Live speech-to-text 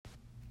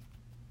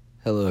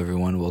Hello,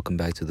 everyone. Welcome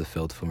back to the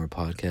Failed Filmer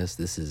Podcast.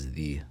 This is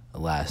the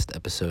last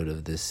episode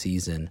of this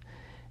season,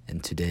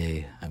 and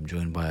today I'm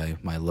joined by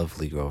my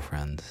lovely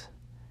girlfriend.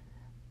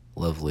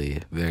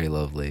 Lovely, very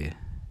lovely.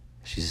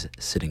 She's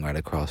sitting right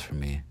across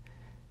from me.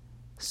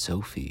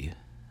 Sophie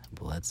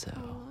Bledsoe.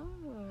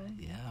 Hello.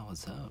 Yeah,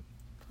 what's up?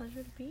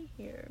 Pleasure to be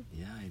here.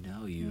 Yeah, I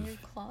know In your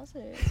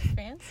closet. It's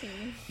fancy.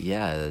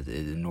 Yeah,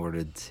 in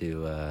order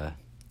to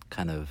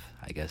kind of,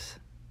 I guess,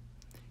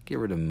 get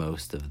rid of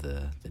most of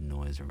the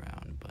noise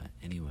around. But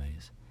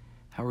anyways,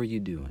 how are you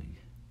doing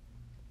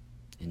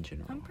in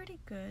general? I'm pretty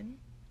good.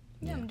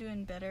 Yeah, I'm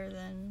doing better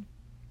than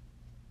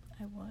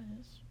I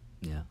was.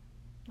 Yeah.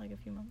 Like a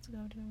few months ago,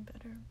 doing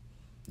better.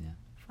 Yeah.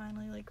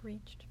 Finally,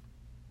 reached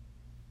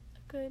a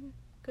good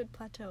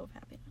plateau of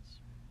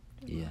happiness.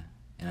 Yeah.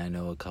 And I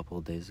know a couple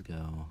of days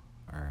ago,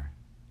 or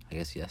I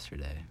guess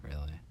yesterday,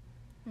 really,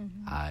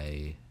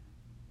 Mm-hmm.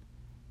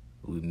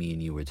 me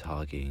and you were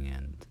talking,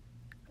 and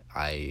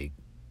I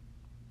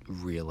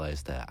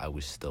realized that I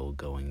was still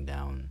going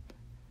down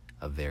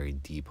a very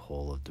deep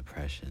hole of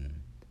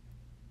depression.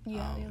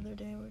 Yeah, the other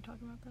day we were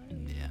talking about that.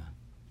 Yeah.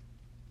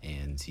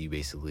 And you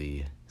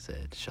basically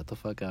said, shut the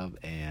fuck up,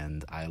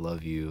 and I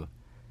love you,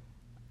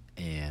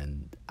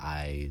 and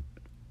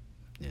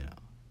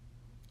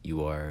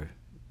you are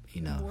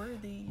enough.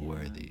 Worthy.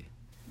 Worthy.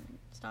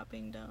 Stop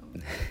being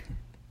dumb.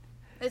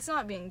 It's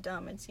not being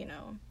dumb, it's,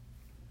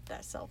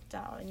 that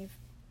self-doubt, and you've,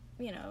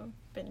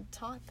 been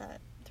taught that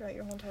throughout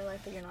your whole entire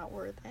life that you're not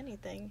worth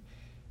anything,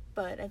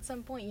 but at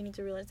some point you need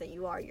to realize that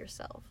you are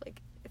yourself.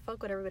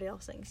 Fuck what everybody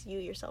else thinks. You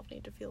yourself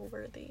need to feel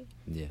worthy.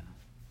 Yeah.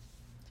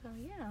 So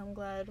yeah, I'm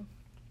glad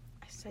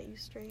I set you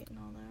straight and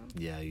all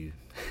that. Yeah, you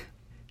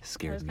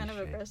scared me. I was kind of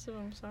straight. aggressive,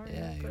 I'm sorry.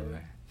 Yeah, you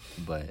were.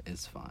 But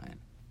it's fine.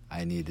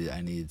 I needed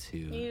to...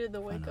 You needed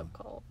the wake-up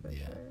call, for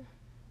sure.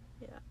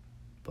 Yeah.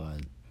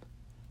 But,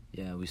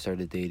 yeah, we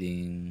started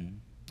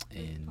dating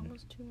in...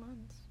 Almost 2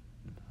 months.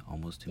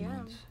 Almost 2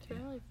 months. It's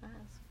been really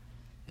fast.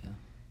 Yeah.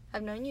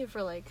 I've known you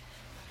for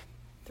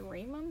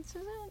 3 months,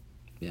 is it?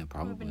 Yeah,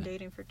 probably. We've been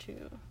dating for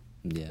 2.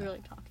 Yeah. We were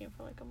talking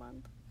for a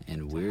month.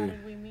 And So how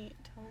did we meet?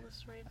 Tell the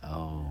story.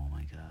 Oh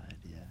my god,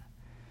 yeah.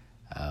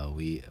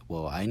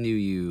 I knew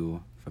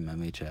you from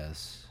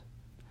MHS.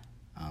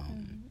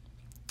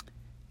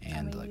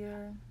 And I'm a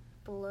year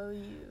below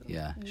you.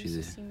 Yeah, you used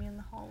to see me in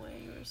the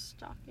hallway. You were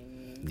stalking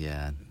me.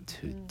 Yeah,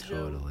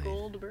 totally. Joe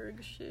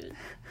Goldberg shit.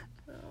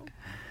 So.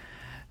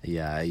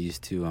 Yeah, I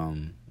used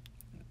to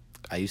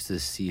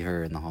see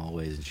her in the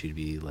hallways, and she'd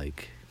be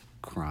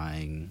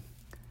crying.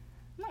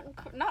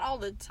 Not all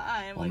the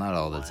time. Well, not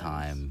all the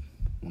time.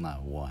 Well,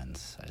 not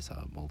once. I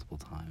saw it multiple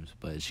times.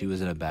 But she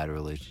was in a bad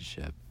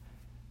relationship.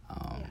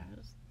 Yeah, it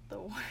was the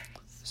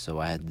worst. So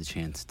I had the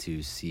chance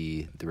to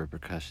see the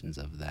repercussions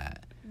of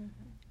that. Mm-hmm.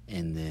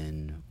 And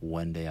then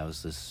one day I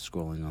was just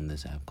scrolling on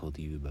this app called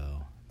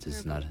Yubo.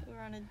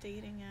 We're on a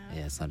dating app.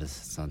 Yeah, it's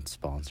not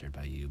sponsored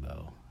by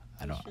Yubo.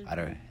 I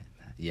don't.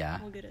 Yeah.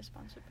 We'll get it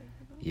sponsored by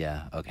Yubo.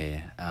 Yeah.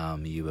 Okay.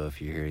 Yubo, if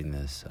you're hearing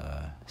this,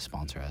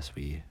 sponsor us.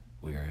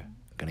 We're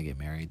gonna get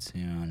married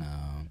soon.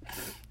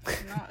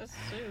 Not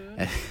soon.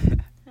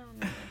 Hell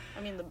no.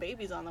 I mean, the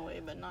baby's on the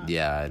way, but not.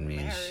 Yeah, I mean,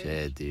 marriage.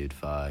 shit, dude.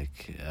 Fuck.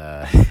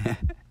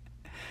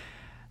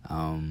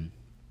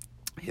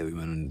 Yeah, we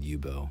went on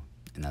Yubo,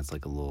 and that's a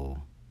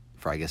little,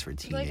 for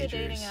teenagers. It's like a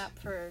dating app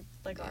for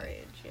our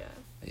age, yeah.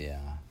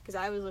 Yeah. Because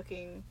I was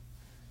looking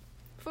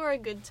for a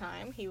good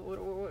time. What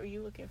were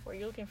you looking for?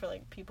 You're looking for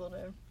people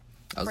to.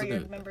 For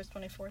your Members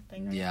 24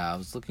 thing, right? Yeah, I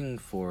was looking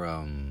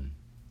for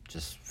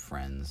just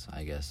friends,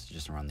 I guess,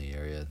 just around the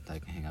area that I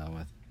can hang out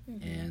with.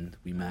 Mm-hmm. And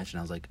we matched, and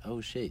I was like, oh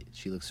shit,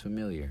 she looks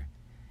familiar.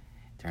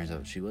 Turns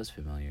out she was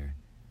familiar.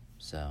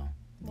 So,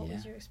 What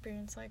was your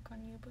experience like on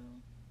Yubo?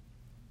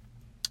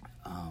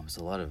 It's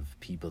a lot of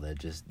people that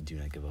just do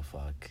not give a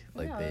fuck.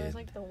 It was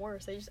the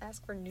worst. They just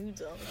ask for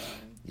nudes all the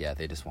time. Yeah,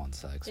 they just want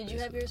sex. Did you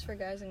have yours for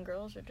guys and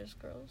girls or just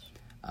girls?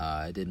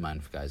 I did mine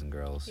for guys and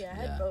girls. Yeah,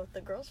 I had both.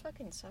 The girls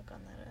fucking suck on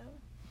that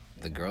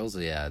app. The girls,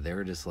 yeah, they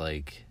were just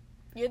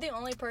You're the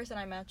only person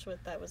I matched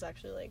with that was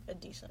actually a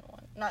decent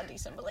one. Not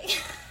decent, but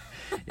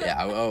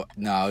Yeah, I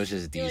was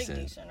just decent.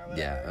 You're decent or whatever.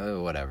 Yeah,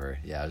 whatever.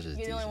 Yeah, I was just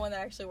You're decent. the only one that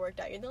actually worked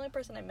out. You're the only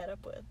person I met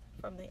up with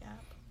from the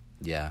app.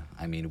 Yeah,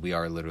 I mean, we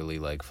are literally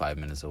 5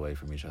 minutes away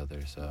from each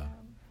other, so.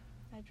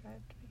 I drive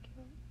to pick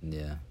you up.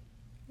 Yeah.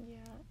 Yeah,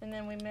 and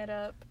then we met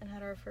up and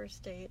had our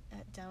first date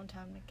at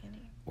downtown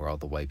McKinney. Where all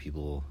the white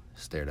people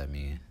stared at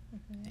me,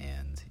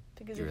 and.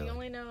 Because if you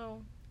only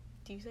know,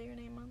 do you say your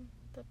name on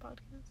the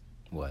podcast?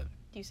 What?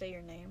 Do you say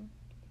your name?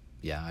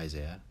 Yeah,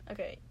 Isaiah.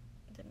 Okay,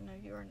 didn't know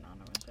you were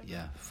anonymous.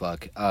 Yeah,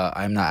 fuck.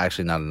 I'm not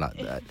actually not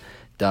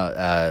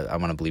I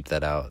want to bleep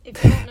that out.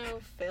 If you don't know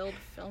Failed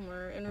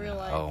Filmer in real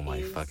life, oh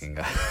my fucking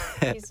god.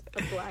 He's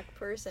a black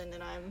person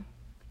and I'm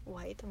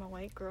white. I'm a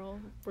white girl,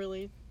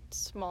 really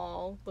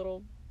small,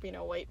 little,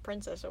 white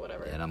princess or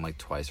whatever. Yeah, and I'm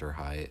twice her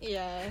height.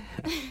 Yeah.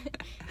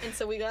 And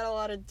so we got a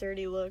lot of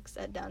dirty looks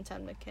at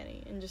downtown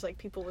McKinney and just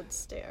people would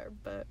stare,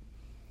 but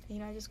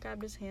I just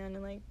grabbed his hand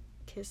and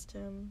kissed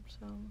him.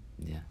 So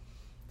yeah.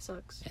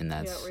 Sucks. And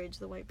You outrage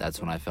the white that's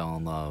people. when I fell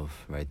in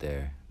love right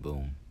there.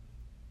 Boom.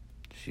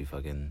 She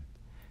fucking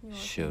You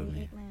showed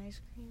me. Eat my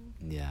ice cream.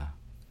 Yeah,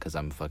 because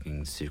I'm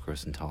fucking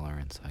sucrose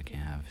intolerant, so I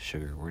can't have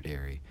sugar or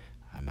dairy.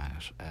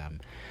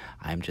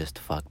 I'm just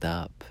fucked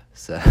up.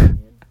 So,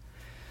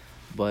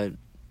 but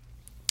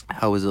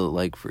how was it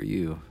like for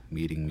you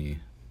meeting me?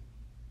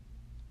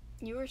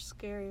 You were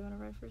scary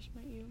whenever I first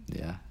met you.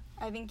 Yeah.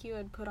 I think you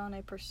had put on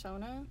a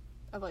persona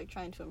of like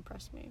trying to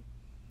impress me.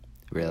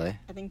 Really?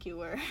 I think you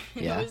were.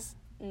 Yeah. It was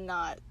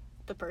not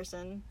the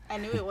person. I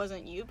knew it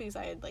wasn't you because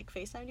I had like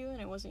FaceTimed you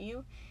and it wasn't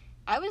you.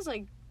 I was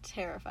like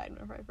terrified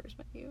whenever I first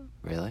met you.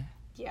 Really?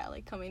 Yeah,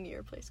 like coming to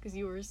your place because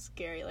you were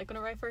scary. Like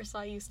whenever I first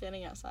saw you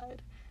standing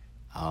outside.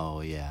 Oh,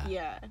 yeah.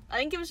 Yeah. I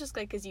think it was just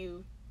like because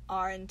you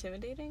are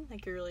intimidating.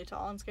 Like you're really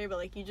tall and scary, but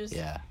like you just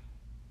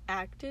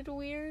acted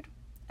weird.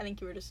 I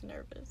think you were just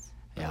nervous.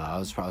 Yeah, I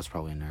was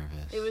probably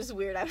nervous. It was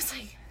weird. I was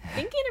like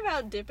thinking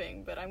about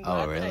dipping, but I'm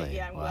glad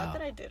I'm glad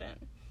that I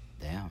didn't.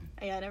 Damn.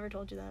 Yeah, I never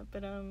told you that,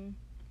 but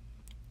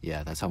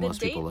yeah, that's how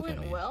most people look at me.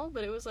 The date went well,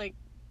 but it was like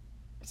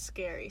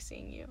scary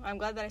seeing you. I'm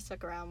glad that I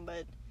stuck around,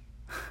 but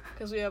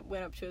because we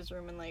went up to his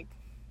room and like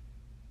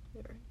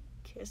they were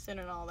kissing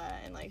and all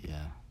that, and like it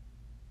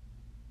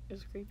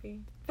was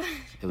creepy.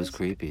 It was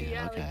creepy.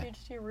 Yeah, okay.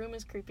 like your room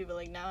is creepy, but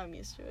like now I'm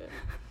used to it.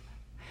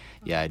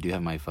 Yeah, I do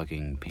have my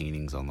fucking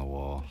paintings on the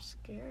wall. They're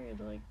scary,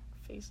 like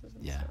faces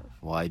and stuff.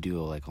 Well, I do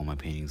like all my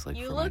paintings like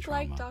you for my look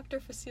trauma. like Dr.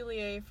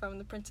 Facilier from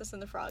The Princess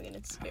and the Frog, and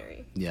it's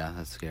scary. Yeah,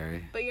 that's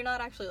scary. But you're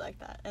not actually like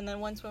that. And then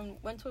once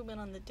we went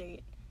on the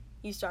date,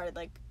 you started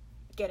like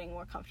getting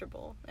more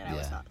comfortable, and I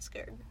was not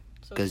scared.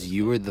 Because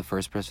you were the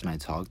first person I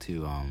talked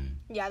to.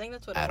 Yeah, I think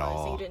that's what it was.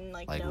 All. You didn't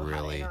like know really,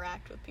 how to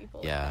interact with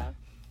people. Yeah.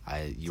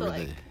 Like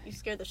that. You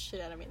scared the shit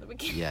out of me in the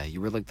beginning. Yeah,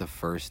 you were like the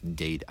first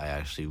date I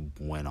actually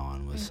went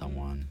on with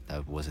someone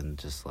that wasn't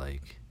just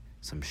like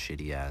some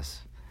shitty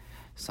ass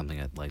something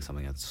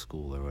at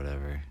school or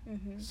whatever.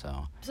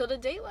 So the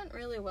date went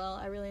really well.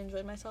 I really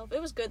enjoyed myself.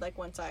 It was good like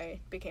once I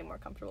became more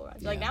comfortable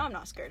around you. Like now I'm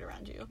not scared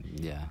around you.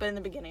 Yeah. But in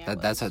the beginning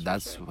that's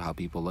how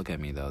people look at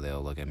me though.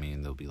 They'll look at me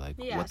and they'll be like,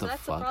 what the fuck?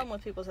 That's the problem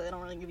with people, so they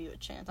don't really give you a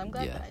chance. I'm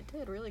glad that I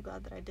did. Really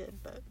glad that I did,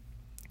 but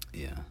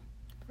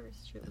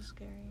first shit was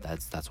scary.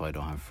 That's why I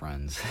don't have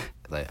friends.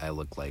 Like I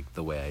look like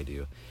the way I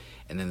do.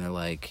 And then they're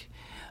like,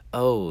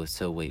 "Oh,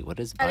 so wait, what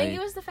is I think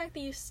it was the fact that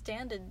you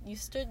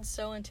stood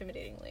so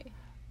intimidatingly.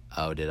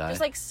 Oh, did I?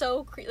 Just like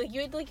so like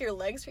you had like your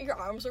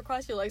arms were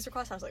crossed, your legs were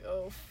crossed. I was like,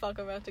 "Oh, fuck,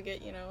 I'm about to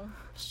get,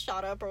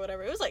 shot up or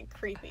whatever." It was like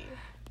creepy.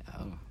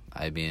 Oh,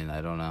 I mean,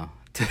 I don't know.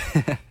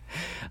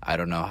 I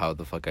don't know how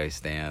the fuck I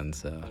stand,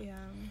 so.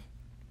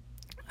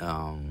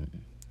 Yeah.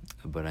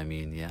 But I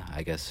mean, yeah,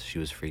 I guess she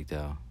was freaked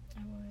out.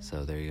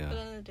 So there you go. But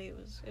then the date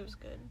was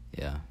good.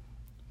 Yeah.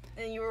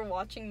 And you were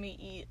watching me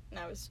eat, and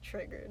I was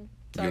triggered.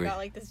 So I got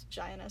like this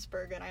giant ass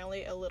burger, and I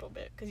only ate a little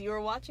bit because you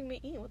were watching me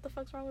eat. What the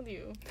fuck's wrong with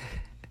you?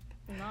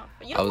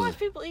 You don't watch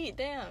people eat.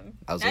 Damn.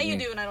 Now you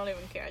do, and I don't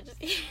even care. I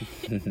just eat.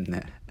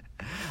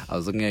 I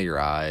was looking at your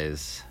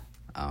eyes.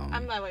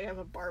 I'm not like I have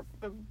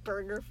a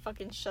burger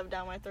fucking shoved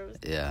down my throat.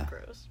 Yeah.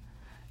 Gross.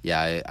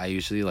 Yeah, I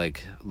usually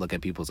like look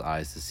at people's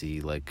eyes to see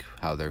like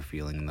how they're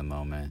feeling in the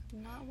moment.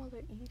 Not while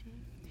they're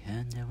eating.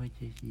 Yeah, no, what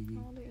you're eating.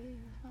 Not while they're eating.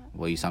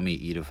 Well, you saw me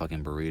eat a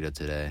fucking burrito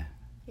today.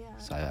 Yeah.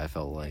 So I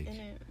felt like,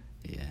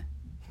 yeah.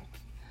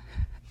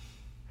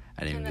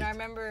 And then I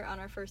remember on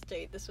our first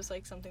date, this was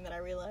like something that I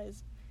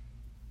realized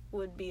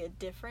would be a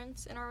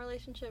difference in our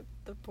relationship.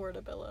 The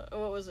portobello.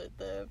 Oh, what was it?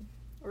 The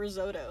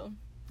risotto.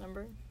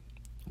 Remember?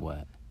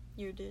 What?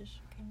 Your dish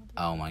came with it.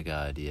 Oh my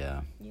god,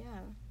 yeah. Yeah.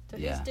 So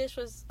his dish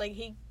was like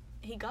he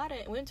got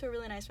it. We went to a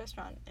really nice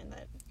restaurant, and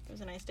that it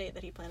was a nice date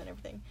that he planned and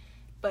everything.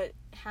 But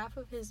half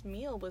of his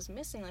meal was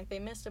missing. Like they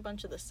missed a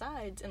bunch of the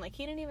sides, and like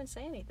he didn't even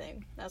say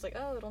anything. I was like,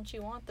 "Oh, don't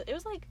you want that?" It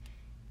was like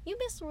you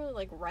missed really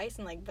like rice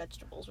and like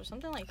vegetables or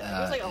something like that.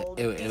 It was like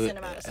a decent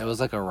amount of stuff. It was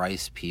like a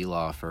rice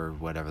pilaf or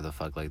whatever the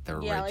fuck, like the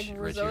like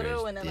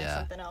risotto and then like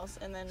something else,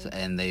 and then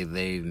and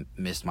they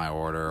missed my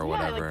order or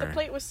whatever. Like the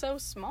plate was so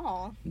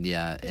small.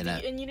 Yeah, and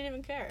you didn't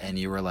even care. And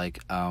you were like,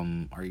 are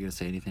you gonna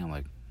say anything? I'm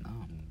like, no,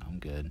 I'm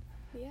good.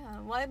 Yeah,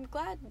 well, I'm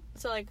glad.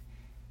 So like,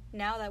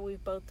 now that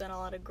we've both done a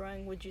lot of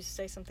growing, would you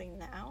say something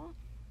now?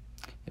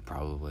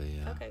 Probably,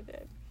 yeah. Okay,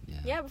 good.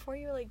 Yeah, before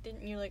you were like,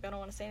 I don't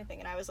want to say anything,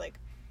 and I was like,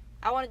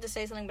 I wanted to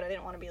say something, but I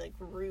didn't want to be like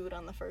rude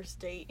on the first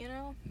date,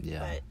 Yeah.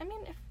 But I mean,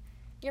 if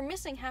you're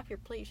missing half your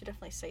plate, you should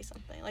definitely say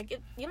something. Like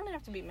you don't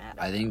have to be mad.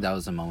 I think that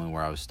was a moment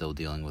where I was still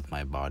dealing with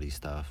my body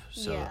stuff.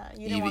 So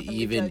you didn't want them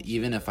to judge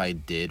even you. if I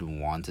did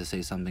want to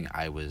say something,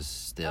 I was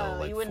still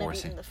like you wouldn't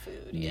forcing have eaten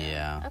the food.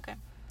 Yeah. Okay.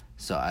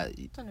 So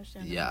It's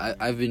understandable. Yeah,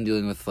 I've been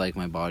dealing with like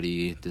my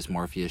body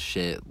dysmorphia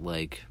shit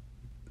like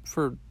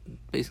for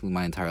basically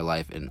my entire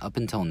life, and up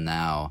until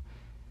now,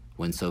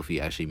 when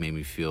Sophie actually made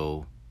me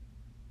feel,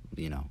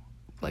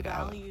 like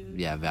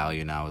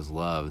value, and I was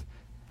loved.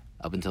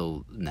 Up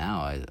until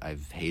now,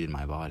 I've hated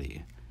my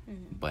body,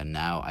 but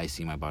now I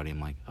see my body. I'm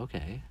like,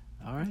 okay,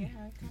 all right,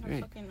 kind of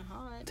fucking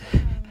hot.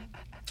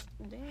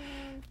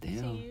 Damn.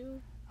 Damn. See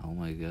you. Oh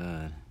my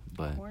god.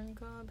 But corn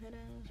cob head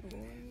ass boy.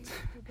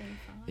 Looking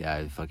fine. yeah,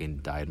 I fucking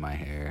dyed my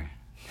hair.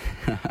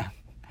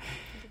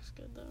 Looks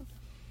good though.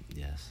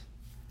 Yes.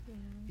 Yeah.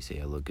 You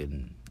say I look good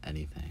in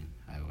anything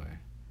I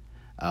wear.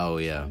 Oh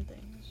yeah.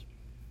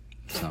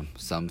 Some things.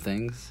 Some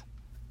things.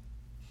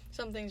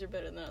 Some things are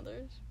better than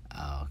others.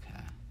 Oh,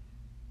 okay.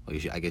 Well,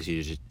 I guess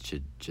you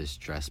should just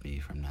dress me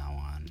from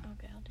now on.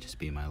 Okay, I'll do Just that.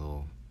 be my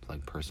little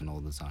like personal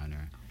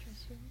designer. I'll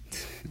dress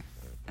you.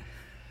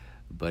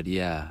 But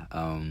yeah,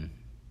 and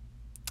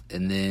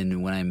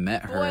then when I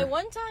met her, Boy,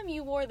 one time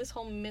you wore this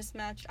whole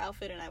mismatched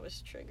outfit and I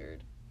was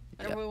triggered.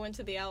 Whenever we went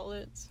to the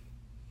outlets.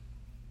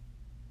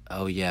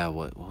 oh yeah,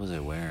 what was I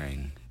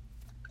wearing?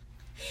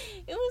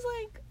 It was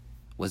like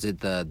Was it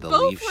the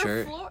both leaf were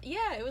shirt?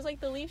 Yeah, it was like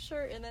the leaf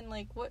shirt and then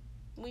like what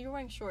you were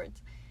wearing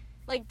shorts.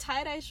 Like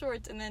tie-dye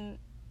shorts and then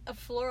a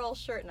floral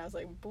shirt and I was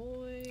like,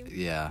 boy.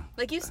 Yeah.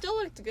 Like you still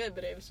looked good,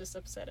 but it was just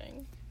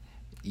upsetting.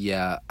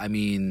 Yeah, I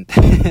mean,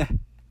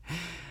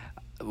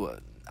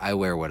 I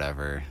wear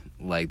whatever.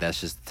 Like, that's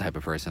just the type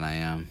of person I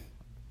am.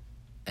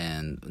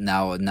 And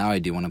now I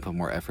do want to put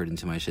more effort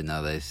into my shit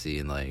now that I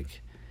see,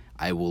 like,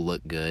 I will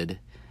look good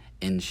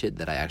in shit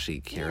that I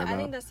actually care about. I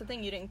think that's the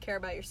thing. You didn't care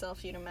about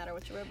yourself, so you didn't matter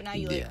what you wear, but now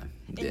you, like,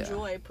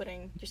 enjoy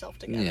putting yourself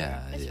together.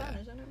 Yeah, it's yeah. fun,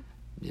 isn't it?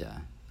 Yeah.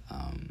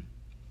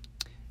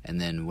 And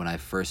then when I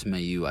first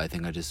met you, I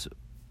think I just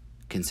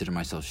considered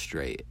myself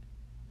straight.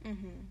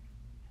 Mm-hmm.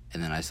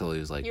 And then I slowly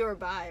was like... You were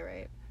bi,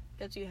 right?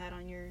 That's what you had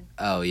on your...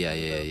 Oh,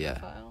 yeah.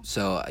 profile.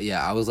 So,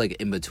 yeah, I was, like,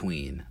 in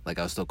between. Like,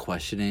 I was still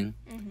questioning.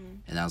 Mm-hmm.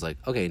 And I was like,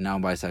 okay, now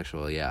I'm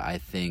bisexual. Yeah, I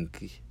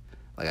think...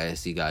 Like, I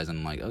see guys and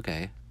I'm like,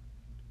 okay.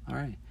 All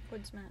right.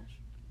 Would smash.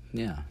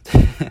 Yeah.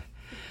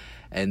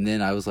 And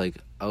then I was like,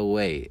 oh,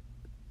 wait.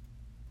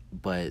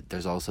 But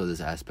there's also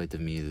this aspect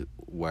of me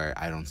where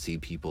I don't see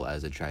people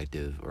as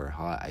attractive or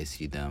hot. I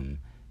see them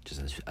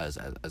just as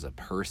a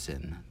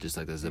person, just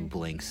like as a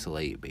blank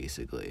slate,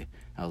 basically.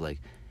 I was like,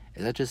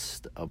 is that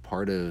just a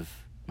part of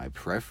my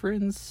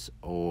preference,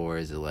 or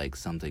is it like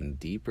something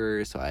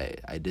deeper? So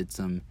I did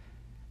some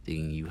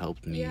thinking. You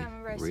helped me Yeah, I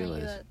remember I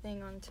realize. sent you that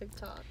thing on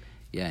TikTok.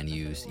 Yeah, and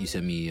you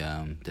sent me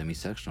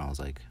demisexual. I was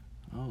like,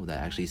 oh, that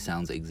actually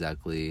sounds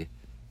exactly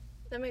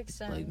That makes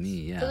sense. like me.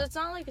 Yeah. Because it's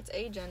not like it's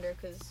agender,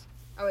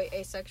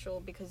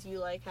 asexual because you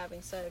like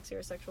having sex.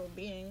 You're a sexual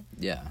being.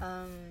 Yeah.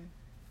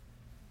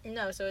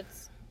 No, so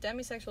it's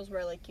demisexuals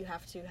where like you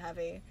have to have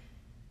a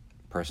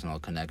Personal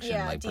connection,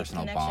 like deep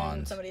personal connection with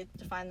bonds. somebody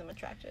to find them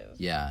attractive.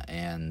 Yeah,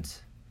 and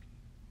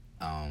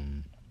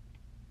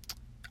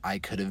I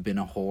could have been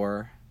a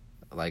whore,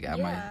 like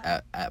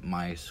at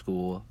my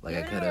school. Like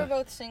I could We were have.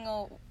 both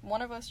single.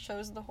 One of us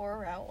chose the horror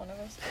route. One of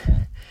us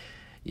didn't.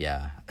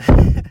 Yeah.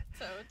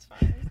 So it's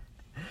fine.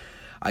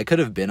 I could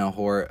have been a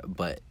whore,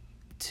 but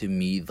to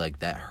me, like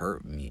that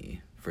hurt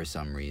me for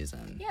some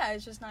reason. Yeah,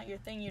 it's just not your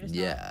thing. You just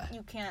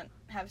you can't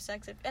have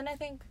sex. And I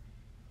think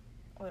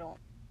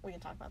we can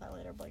talk about that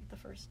later. But like the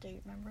first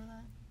date, remember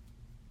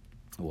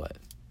that? What?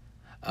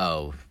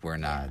 Oh, we're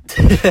not.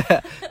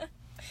 That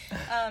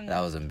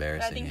was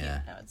embarrassing.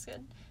 Yeah. No, it's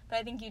good. But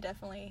I think you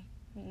definitely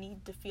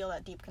need to feel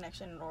that deep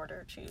connection in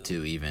order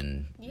to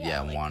even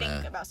like, want to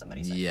think about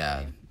somebody sexually.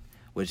 Yeah,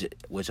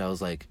 which I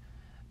was like,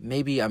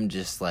 maybe I'm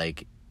just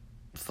like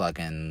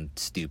fucking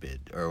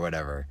stupid or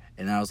whatever.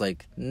 And I was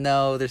like,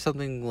 no, there's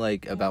something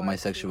like about my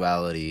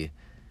sexuality,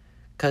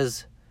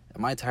 because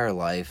my entire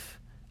life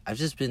I've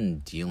just been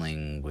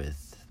dealing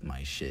with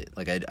my shit.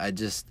 Like I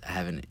just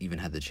haven't even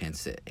had the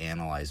chance to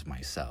analyze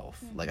myself.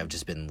 Mm-hmm. Like I've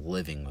just been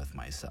living with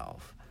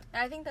myself.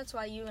 And I think that's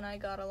why you and I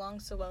got along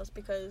so well, is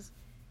because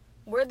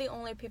we're the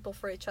only people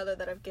for each other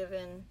that have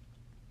given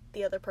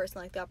the other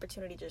person like the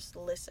opportunity to just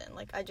listen.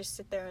 Like I just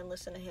sit there and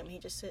listen to him. He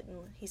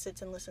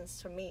sits and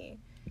listens to me.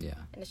 Yeah.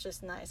 And it's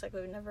just nice. Like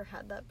we've never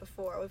had that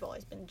before. We've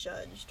always been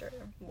judged or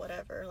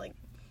whatever. Like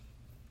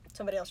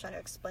somebody else trying to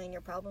explain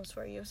your problems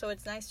for you. So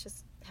it's nice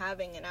just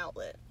having an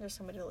outlet. There's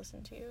somebody to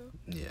listen to you.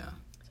 Yeah.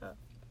 So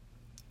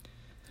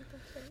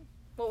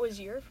what was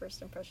your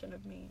first impression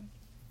of me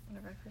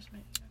whenever I first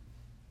met you?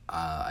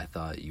 I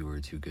thought you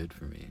were too good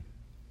for me.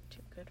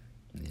 Too good.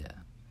 Yeah.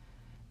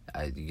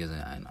 Because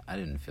I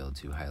didn't feel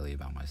too highly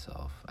about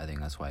myself. I think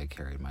that's why I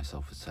carried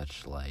myself with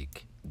such,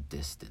 like,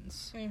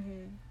 distance.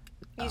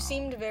 Mm-hmm. You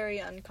seemed very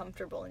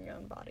uncomfortable in your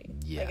own body.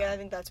 Yeah. Like, I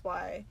think that's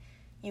why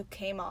you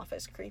came off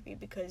as creepy,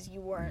 because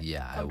you weren't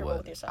comfortable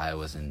with yourself. I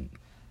wasn't.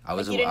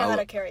 You didn't know how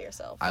to carry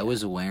yourself. I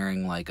was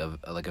wearing, like, a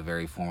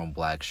very formal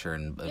black shirt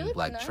and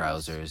black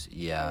trousers.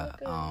 Yeah.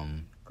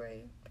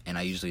 Great. And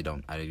I usually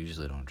don't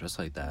dress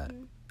like that.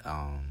 Mm-hmm.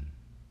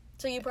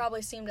 So you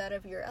probably seemed out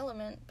of your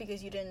element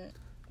because you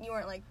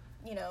weren't like,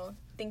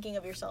 thinking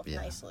of yourself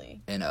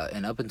nicely. And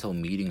up until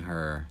meeting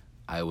her,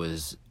 I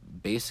was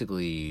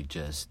basically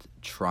just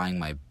trying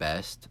my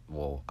best.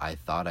 Well, I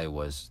thought I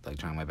was like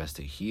trying my best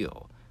to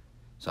heal.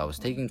 So I was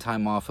taking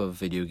time off of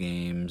video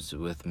games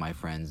with my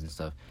friends and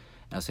stuff.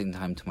 And I was taking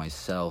time to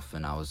myself,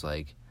 and I was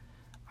like,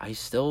 I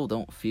still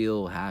don't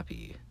feel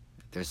happy.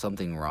 There's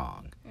something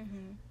wrong.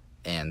 Mm-hmm.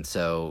 And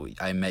so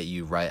I met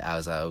you right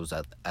as I was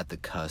at the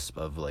cusp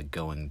of, like,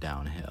 going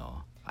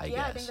downhill. I guess.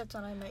 Yeah, I think that's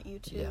when I met you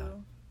too. Yeah.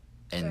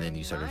 And then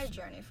you started my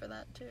journey for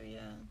that too. Yeah.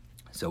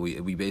 So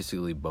we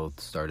basically both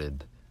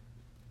started,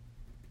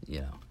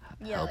 you know,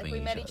 Yeah, helping like we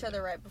met each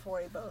other right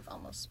before we both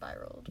almost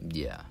spiraled.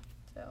 Yeah.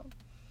 So,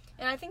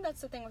 and I think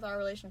that's the thing with our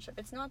relationship.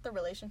 It's not the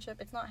relationship.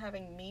 It's not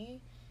having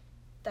me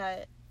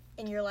that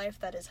in your life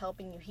that is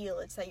helping you heal.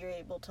 It's that you're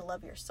able to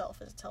love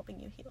yourself as it's helping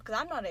you heal. Because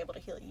I'm not able to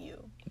heal you.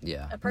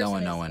 Yeah. No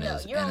one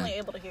is. You're only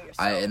able to heal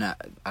yourself.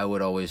 I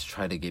would always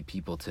try to get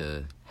people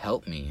to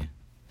help me,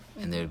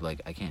 and they'd be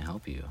like, I can't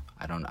help you.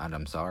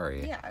 I'm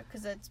sorry. Yeah,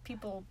 because it's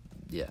people.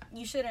 Yeah.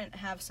 You shouldn't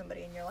have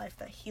somebody in your life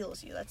that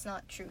heals you. That's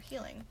not true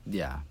healing.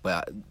 Yeah,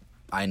 but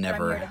I never.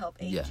 But I'm here to help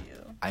aid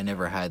you. I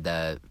never had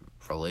that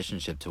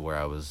relationship to where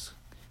I was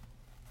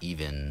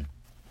even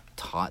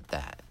taught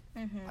that.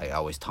 I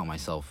always taught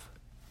myself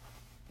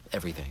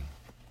everything.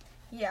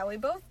 Yeah, we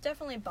both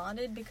definitely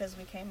bonded because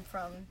we came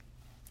from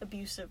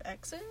abusive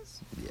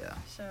exes. Yeah.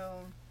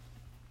 So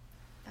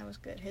that was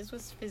good. His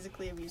was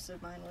physically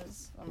abusive. Mine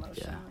was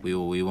emotionally. Yeah.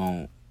 We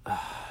won't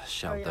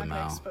shout them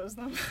out. Expose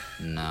them?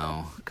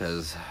 No,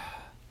 because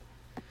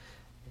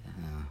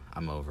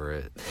I'm over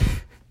it.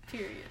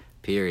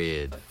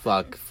 Period.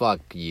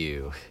 Fuck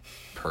you,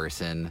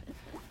 person.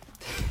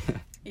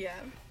 Yeah.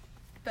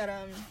 But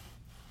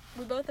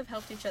we both have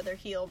helped each other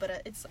heal,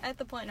 but it's at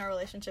the point in our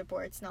relationship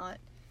where it's not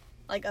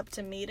like up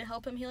to me to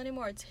help him heal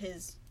anymore. It's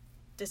his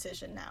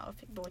decision now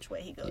which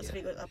way he goes. Yeah. If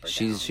he goes up or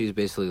down. She's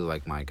basically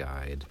like my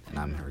guide, and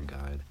I'm her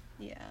guide.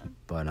 Yeah.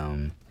 But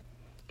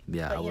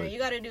yeah. But you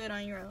got to do it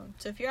on your own.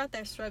 So if you're out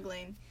there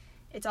struggling,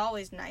 it's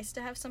always nice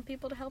to have some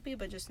people to help you,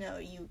 but just know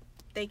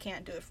they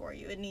can't do it for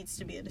you. It needs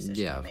to be a decision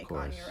you make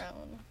on your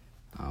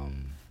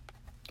own.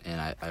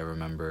 And I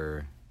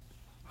remember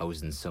I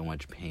was in so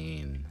much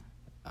pain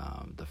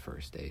the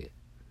first date.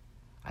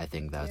 I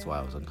think that's why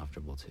I was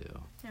uncomfortable too.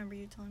 I remember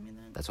you telling me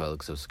that. That's why it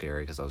looked so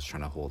scary, because I was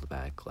trying to hold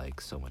back like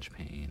so much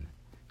pain.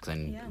 Cause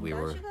I'm glad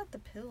you got the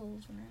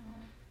pills now.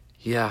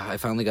 Yeah, I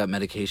finally got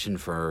medication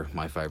for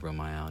my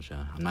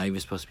fibromyalgia. I'm not even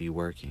supposed to be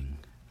working.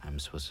 I'm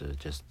supposed to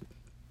just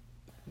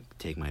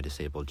take my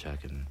disabled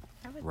check and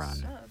run.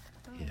 Suck.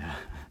 Oh. Yeah.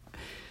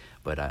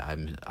 But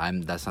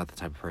I'm that's not the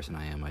type of person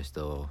I am. I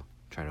still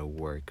try to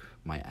work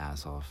my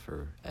ass off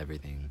for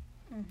everything.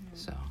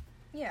 So.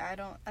 Yeah,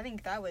 I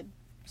think that would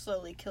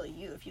slowly kill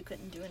you if you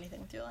couldn't do anything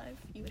with your life.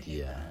 You would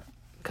hate that.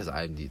 Because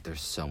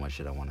there's so much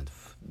that I want to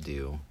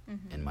do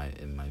in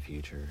my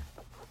future.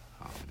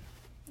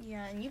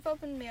 Yeah, and you've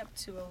opened me up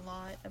to a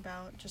lot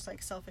about just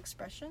like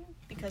self-expression,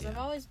 because I've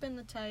always been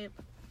the type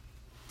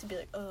to be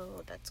like,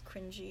 oh, that's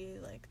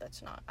cringy, like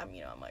that's not. I'm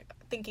like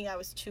thinking I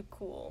was too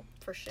cool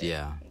for shit.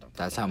 Yeah,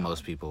 that's how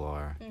most people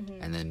are.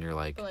 And then you're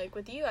like, but like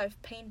with you, I've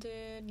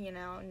painted.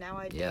 Now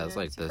I yeah, it's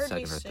like the second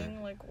right there.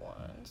 Sing like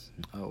once.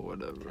 Oh,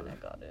 whatever. Kinda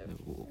got it.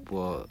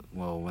 Well,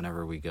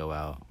 whenever we go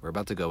out, we're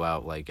about to go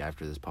out. Like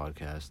after this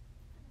podcast,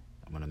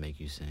 I'm gonna make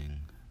you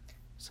sing.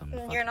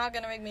 You're not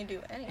gonna make me do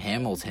anything.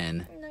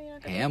 Hamilton. No, you're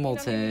not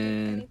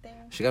Hamilton.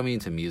 She got me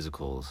into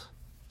musicals,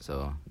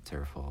 so it's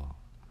her fault.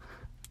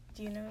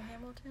 Do you know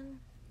Hamilton?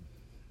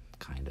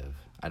 Kind of.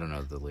 I don't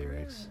know the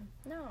lyrics.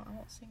 No, I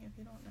won't sing if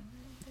you don't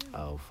know.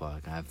 Oh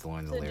fuck! I have to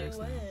learn the lyrics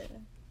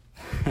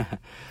now.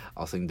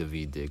 I'll sing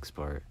Daveed Diggs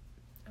part.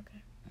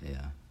 Okay.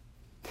 Yeah.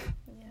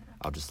 Yeah.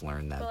 I'll just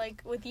learn that. But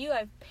like with you,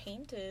 I've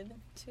painted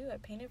too. I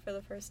painted for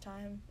the first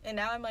time, and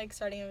now I'm like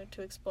starting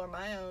to explore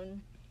my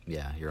own.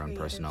 Yeah, your own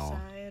personal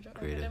side.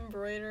 creative.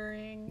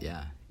 Embroidering.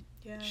 Yeah.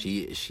 Yeah.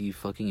 She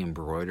fucking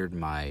embroidered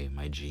my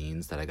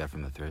jeans that I got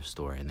from the thrift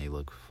store, and they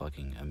look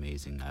fucking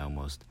amazing. I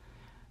almost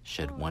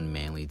shed one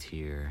manly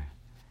tear.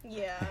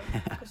 Yeah,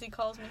 because he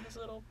calls me his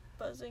little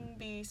buzzing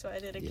bee, so I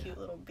did a cute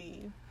little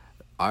bee.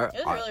 It was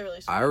really,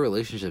 really sweet. Our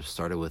relationship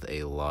started with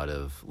a lot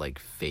of like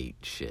fate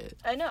shit.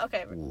 I know.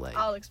 Okay,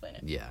 I'll explain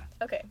it. Yeah.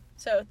 Okay,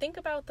 so think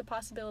about the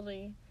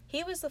possibility.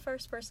 He was the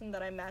first person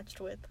that I matched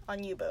with on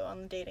Yubo,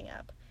 on the dating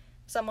app.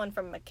 Someone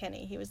from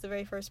McKinney. He was the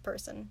very first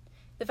person.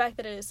 The fact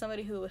that it is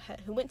somebody who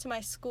went to my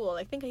school.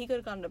 I think he could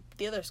have gone to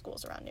the other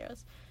schools around near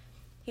us.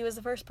 He was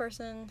the first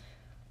person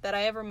that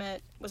I ever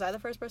met. Was I the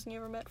first person you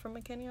ever met from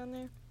McKinney on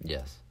there?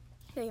 Yes.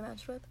 That you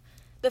matched with?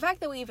 The fact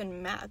that we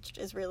even matched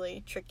is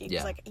really tricky.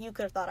 Because, like, you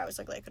could have thought I was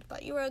ugly. I could have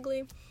thought you were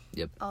ugly.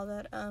 Yep. All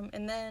that.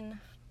 And then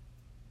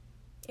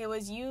it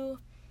was you.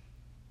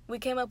 We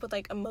came up with,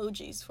 like,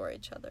 emojis for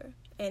each other.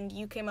 And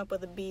you came up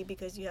with a bee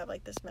because you have,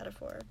 like, this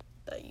metaphor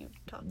that you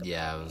talk about.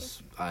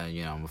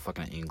 Yeah, I'm a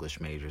fucking English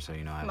major, so,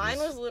 Mine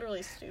was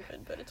literally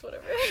stupid, but it's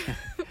whatever.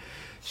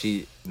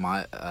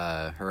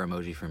 Her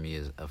emoji for me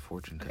is a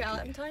fortune cookie. Okay,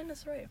 I'm telling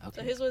this right.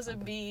 Okay. So his was a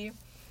bee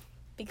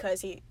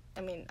because I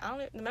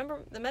don't remember,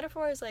 the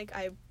metaphor is, like,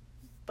 I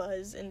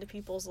buzz into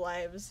people's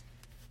lives,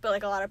 but,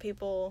 like, a lot of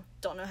people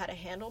don't know how to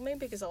handle me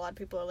because a lot of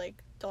people are,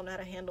 like, don't know how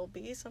to handle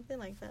bees, something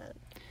like that.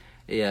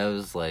 Yeah, it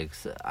was like,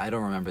 I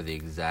don't remember the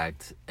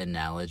exact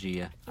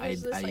analogy I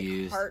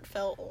used.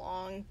 Heartfelt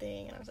long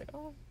thing, and I was like,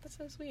 oh, that's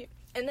so sweet.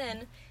 And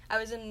then I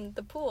was in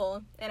the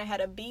pool, and I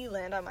had a bee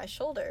land on my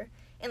shoulder,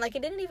 and, like,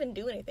 it didn't even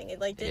do anything. It,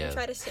 like, didn't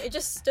try to, it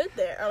just stood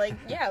there. Or, like,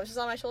 it was just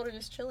on my shoulder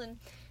just chilling.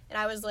 And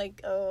I was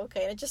like, oh,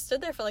 okay. And it just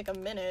stood there for like a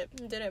minute,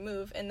 didn't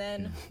move. And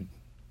then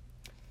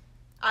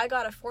I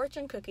got a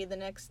fortune cookie the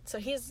next... So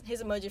his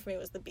emoji for me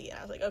was the bee. And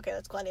I was like, okay,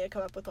 that's cool. I need to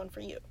come up with one for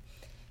you.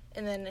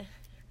 And then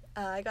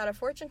I got a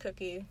fortune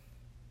cookie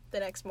the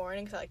next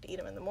morning, because I like to eat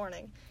them in the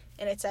morning.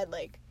 And it said,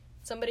 like,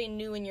 somebody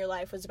new in your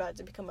life was about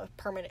to become a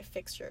permanent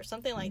fixture.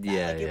 Something like that.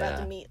 Yeah, like, you're about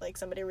to meet, like,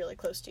 somebody really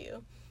close to you.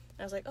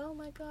 And I was like, oh,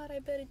 my God, I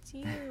bet it's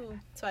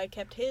you. So I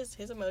kept his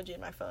emoji in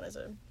my phone as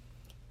a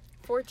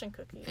fortune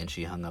cookie. And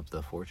she hung up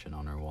the fortune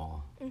on her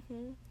wall.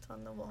 Mm-hmm. It's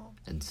on the wall.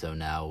 And so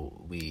now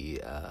we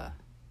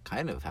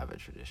kind of have a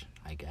tradition,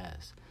 I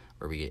guess,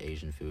 where we get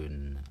Asian food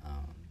and...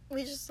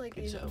 we just like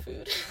Asian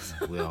food.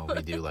 we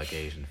do like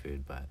Asian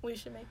food, but... We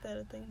should make that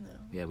a thing, though.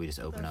 Yeah, we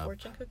just open up...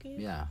 fortune cookies?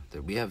 Yeah.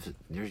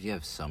 You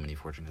have so many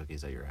fortune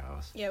cookies at your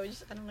house. Yeah,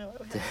 I don't know why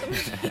we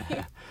have so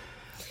many.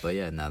 But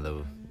yeah, now that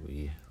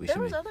we there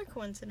was other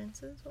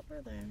coincidences. What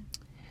were there?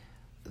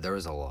 There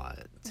was a lot.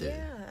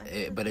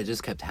 Yeah. But it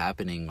just kept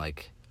happening,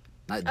 like,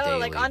 not daily. daily.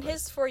 Like on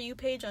his For You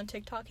page on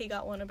TikTok, he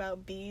got one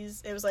about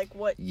bees. It was like,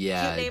 what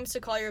cute names to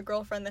call your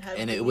girlfriend that had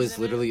and bees it was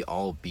in literally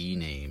all bee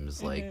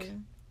names. Mm-hmm. Like,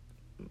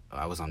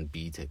 I was on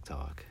bee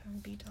TikTok. On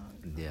bee talk.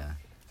 Yeah.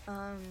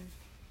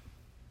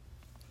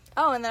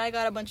 Oh, and then I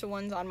got a bunch of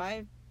ones on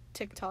my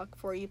TikTok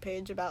For You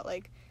page about,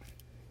 like,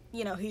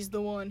 you know, he's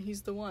the one.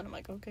 I'm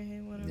like, okay,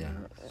 whatever. Yeah.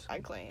 I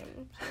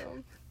claim,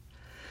 so...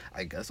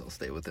 I guess I'll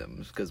stay with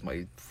him because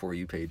my For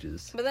You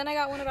pages. But then I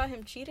got one about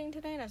him cheating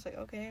today, and I was like,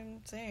 okay,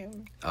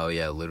 same. Oh,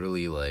 yeah,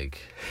 literally, like,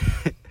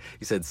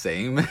 you said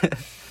same?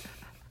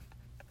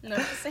 No,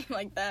 same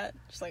like that.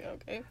 Just like,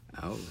 okay.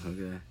 Oh,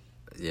 okay.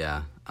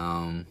 Yeah.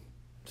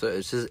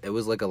 So it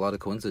was like a lot of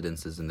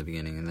coincidences in the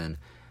beginning, and then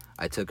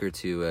I took her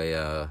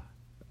to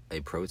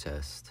a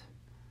protest.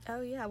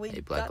 Oh, yeah, we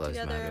a Black got Lives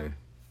together. Matter.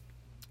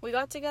 We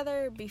got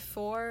together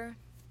before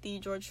the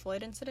George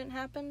Floyd incident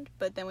happened,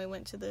 but then we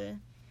went to the...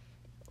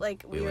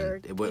 Like, we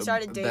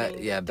started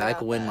dating.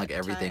 Back when, like,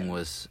 everything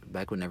was...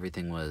 Back when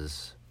everything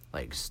was,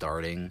 like,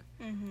 starting,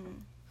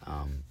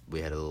 we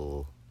had a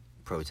little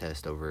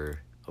protest over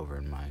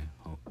in my...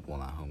 Well,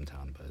 not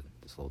hometown, but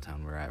this little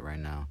town we're at right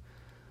now.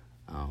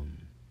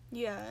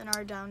 Yeah, in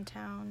our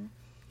downtown.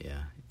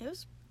 Yeah. It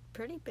was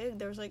pretty big.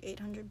 There was, like,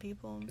 800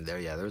 people. There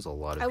was a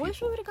lot of people. I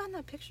wish we would have gotten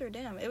that picture.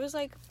 Damn. It was,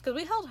 like... Because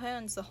we held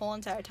hands the whole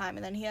entire time,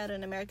 and then he had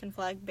an American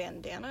flag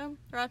bandana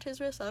around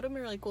his wrist. That would have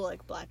been really cool,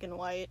 like, black and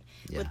white,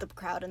 with the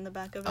crowd in the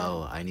back of it.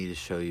 Oh, I need to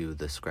show you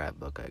the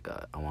scrapbook I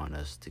got. I want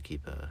us to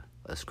keep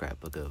a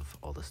scrapbook of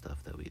all the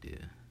stuff that we do.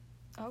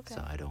 Okay.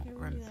 So I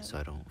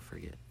don't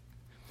forget.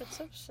 That's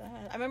so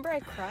sad. I remember I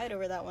cried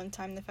over that one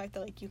time, the fact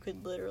that, like, you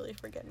could literally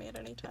forget me at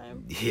any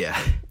time. Yeah.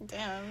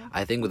 Damn.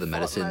 I think with the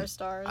medicine,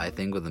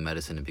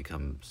 it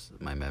becomes,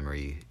 my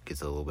memory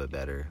gets a little bit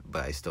better,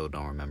 but I still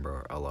don't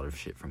remember a lot of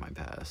shit from my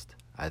past.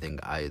 I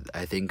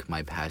think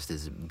my past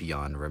is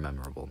beyond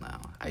rememberable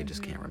now. I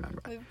just can't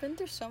remember. We've been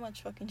through so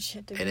much fucking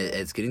shit together. And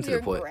it's getting to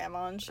the point...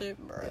 grandma and shit,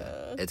 bruh.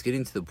 Yeah. It's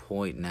getting to the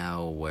point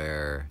now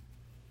where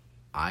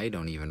I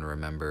don't even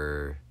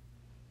remember...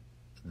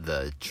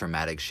 the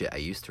traumatic shit I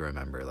used to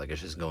remember. Like,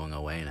 it's just going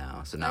away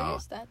now. So now... I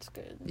guess that's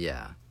good.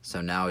 Yeah. So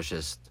now it's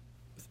just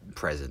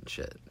present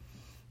shit.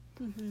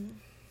 Mm-hmm.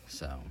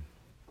 So,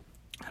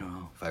 I don't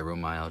know.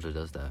 Fibromyalgia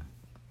does that.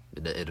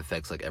 It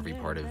affects, like, every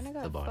part of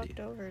the body. Fucked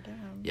over,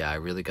 damn. Yeah, I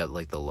really got,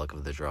 like, the luck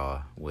of the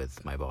draw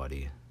with my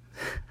body.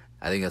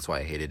 I think that's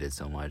why I hated it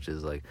so much.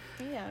 Is like,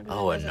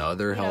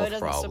 another health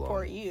problem.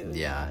 Support you.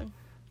 Yeah.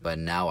 But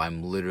now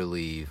I'm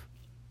literally...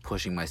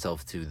 pushing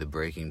myself to the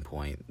breaking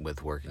point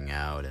with working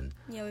out. And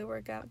yeah, we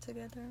work out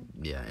together.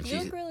 Yeah, and you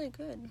look really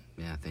good.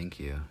 Yeah,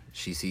 thank you.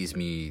 She sees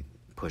me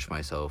push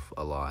myself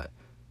a lot,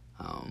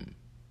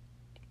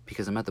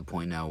 because I'm at the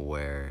point now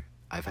where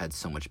I've had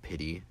so much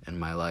pity in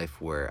my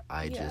life where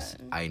I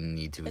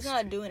need to... It's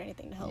not doing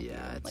anything to help you.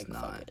 Yeah, it's like,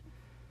 not. Fuck it.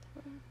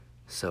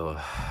 So,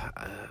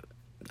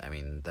 I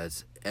mean,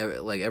 that's...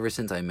 Like, ever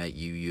since I met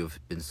you, you've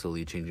been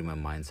slowly changing my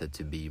mindset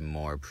to be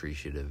more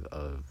appreciative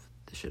of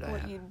the shit I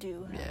have. What you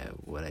do have. Yeah,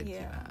 what I do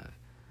have.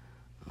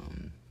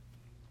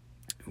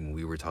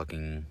 We were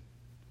talking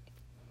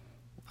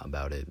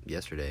about it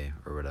yesterday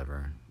or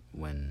whatever,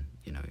 when,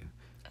 you know...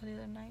 The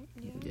other night,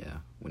 Yeah,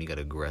 when you got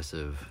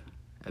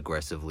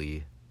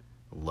aggressively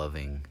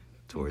loving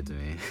towards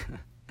me.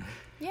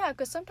 Yeah,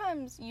 because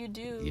sometimes you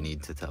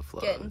need to tough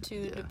love. Get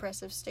into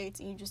depressive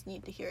states and you just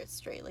need to hear it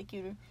straight. Like,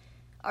 you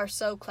are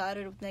so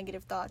clouded with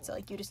negative thoughts that,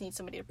 like, you just need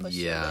somebody to push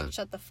you. Like,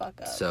 shut the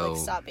fuck up. So,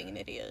 like, stop being an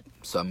idiot.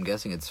 So I'm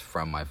guessing it's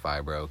from my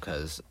fibro,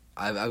 because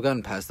I've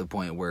gotten past the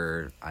point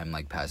where I'm,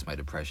 like, past my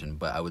depression,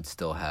 but I would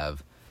still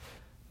have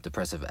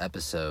depressive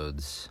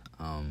episodes.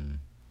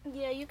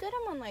 Yeah, you get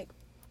them on, like,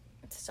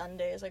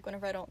 Sundays, like,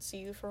 whenever I don't see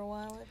you for a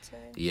while, let's say.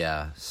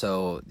 Yeah,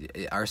 so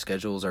our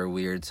schedules are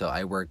weird. So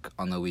I work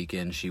on the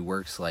weekend. She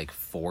works, like,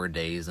 4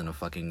 days in a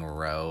fucking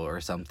row or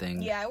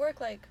something. Yeah, I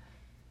work, like,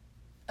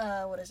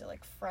 what is it,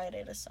 like,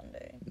 Friday to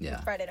Sunday? Yeah.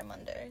 Like, Friday to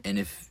Monday. And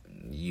if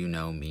you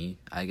know me,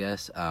 I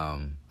guess,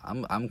 I'm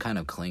kind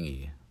of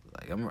clingy.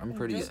 Like, I'm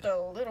pretty... Just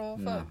a little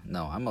fuck.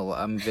 No,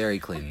 I'm very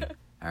clingy.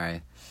 All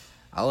right?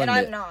 I'll and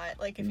admit, I'm not.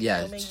 Like, if you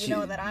know me, you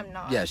know that I'm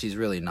not. Yeah, she's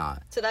really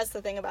not. So that's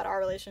the thing about our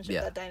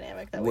relationship, that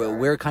dynamic that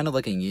we're kind of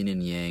like a yin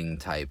and yang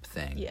type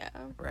thing. Yeah.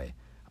 Right.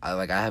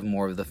 I have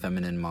more of the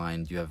feminine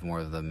mind, you have more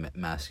of the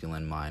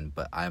masculine mind,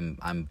 but I'm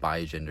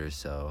bigender,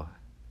 so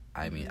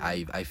I mean,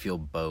 I feel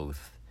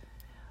both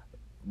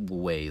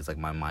ways. Like,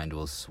 my mind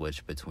will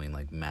switch between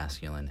like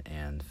masculine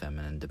and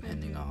feminine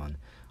depending on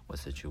what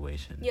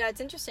situation. Yeah,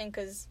 it's interesting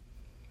because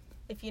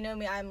if you know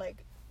me, I'm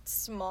like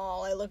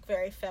small, I look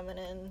very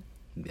feminine.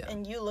 Yeah.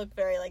 And you look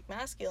very like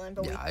masculine,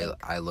 but we think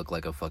I look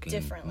like a fucking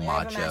differently. macho.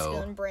 I have a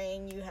masculine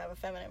brain, you have a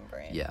feminine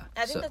brain. Yeah.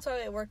 I think that's why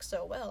it works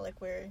so well. Like,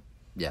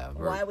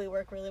 why we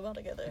work really well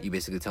together. You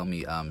basically tell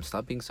me,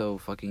 stop being so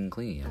fucking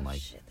clean. I'm like,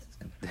 shit, this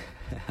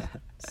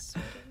is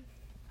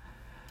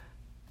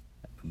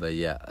but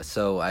yeah,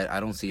 so I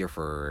don't see her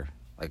for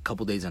like a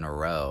couple days in a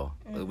row.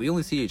 We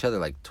only see each other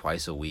like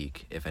twice a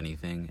week, if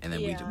anything, and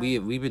then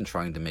we've been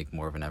trying to make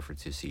more of an effort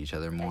to see each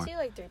other more. I see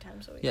like 3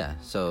 times a week. Yeah,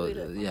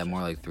 so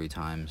more like 3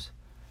 times.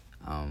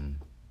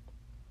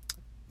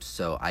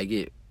 So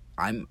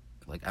I'm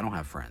like, I don't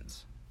have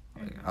friends.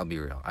 Like, I'll be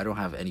real. I don't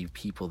have any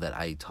people that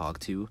I talk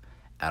to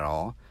at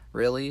all,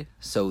 really.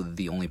 So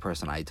the only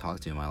person I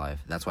talk to in my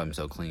life, that's why I'm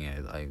so clingy.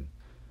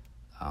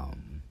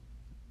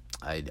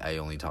 I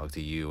only talk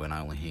to you, and I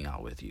only hang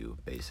out with you,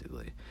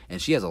 basically.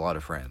 And she has a lot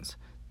of friends.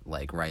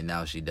 Like, right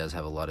now, she does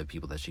have a lot of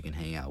people that she can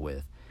hang out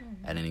with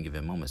at any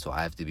given moment. So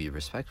I have to be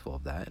respectful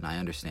of that, and I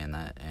understand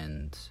that.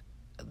 And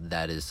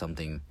that is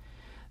something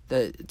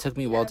that took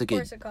me a while to get.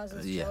 Of course, it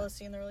causes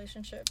jealousy in the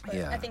relationship. But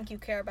I think you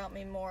care about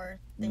me more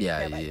than you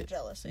care about your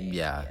jealousy.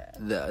 Yeah.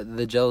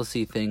 The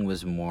jealousy thing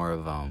was more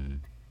of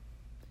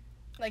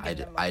like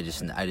I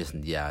just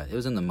it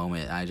was in the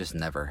moment. I just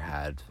never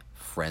had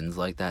friends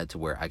like that to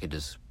where I could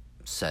just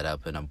set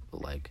up in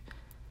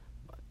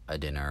a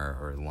dinner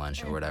or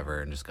lunch or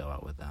whatever and just go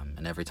out with them.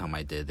 And every time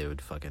I did, they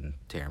would fucking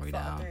tear me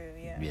down.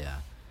 Yeah.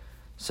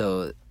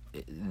 So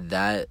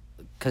that,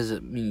 because I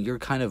mean, you're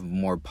kind of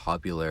more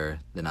popular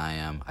than I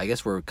am. I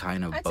guess we're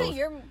kind of I'd both. say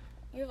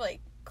you have like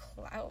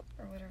clout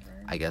or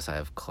whatever. I guess I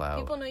have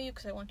clout. People know you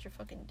because they want your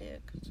fucking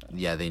dick. So.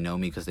 Yeah, they know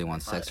me because they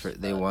want sex for.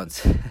 They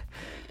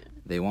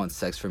want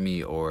sex for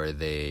me, or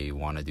they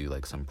want to do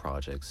like some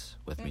projects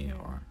with me,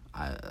 or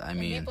I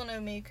mean. And people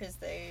know me because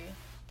I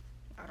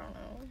don't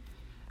know.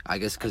 I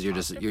guess because you're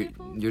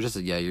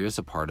just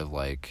a part of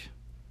like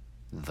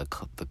the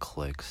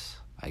cliques,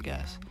 I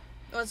guess. Yeah.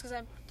 Well, it's because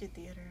I did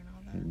theater and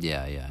all that.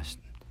 Yeah.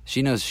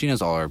 She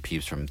knows all our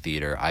peeps from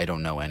theater. I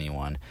don't know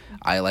anyone.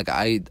 I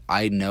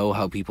know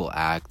how people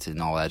act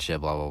and all that shit,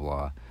 blah blah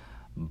blah.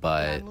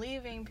 But I'm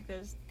leaving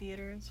because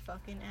theater is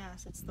fucking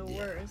ass. It's the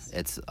worst.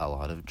 It's a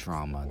lot of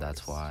drama.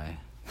 That's why.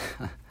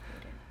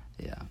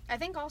 Yeah. I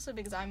think also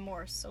because I'm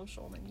more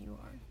social than you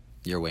are.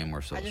 You're way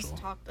more social. I just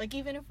talk, like,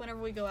 even if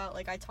whenever we go out,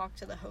 like, I talk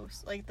to the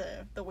host, like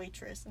the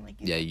waitress, and like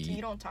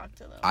you don't talk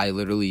to them. I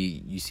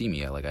literally, you see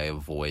me, I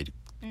avoid.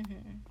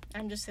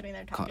 I'm just sitting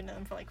there talking to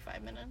them for like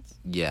 5 minutes.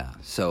 Yeah.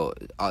 So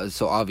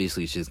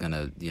obviously she's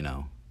gonna,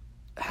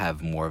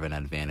 have more of an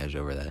advantage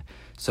over that.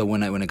 So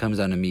when it comes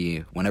down to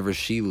me, whenever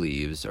she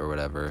leaves or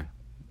whatever,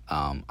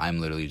 I'm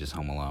literally just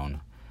home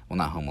alone. Well,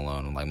 not home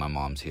alone, like my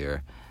mom's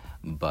here,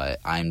 but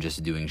I'm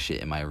just doing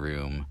shit in my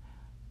room,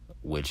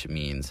 which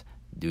means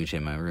doing shit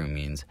in my room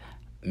means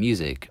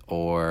music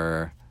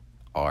or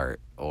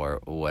art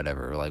or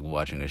whatever, like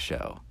watching a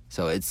show.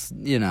 So it's,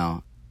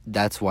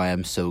 that's why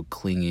I'm so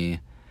clingy,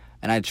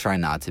 and I try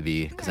not to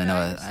be, because I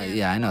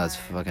know that's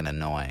fucking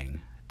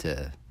annoying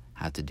to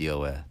have to deal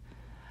with.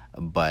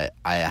 But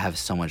I have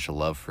so much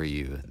love for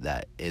you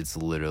that it's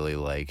literally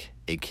like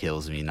it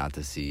kills me not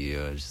to see you.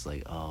 It's just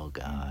like, oh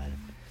God.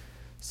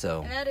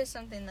 So. And that is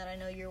something that I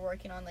know you're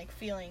working on, like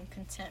feeling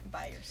content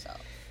by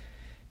yourself.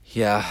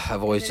 Yeah,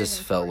 I've always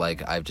just felt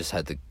like I've just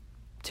had to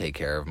take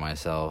care of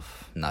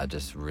myself, not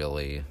just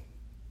really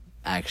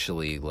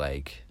actually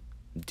like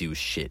do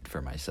shit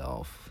for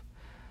myself.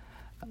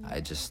 Yeah.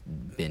 I just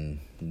been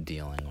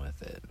dealing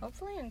with it.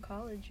 Hopefully in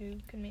college you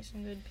can meet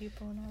some good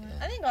people and all that.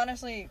 Yeah. I think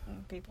honestly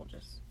people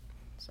just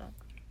suck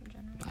in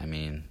general. I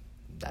mean,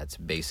 that's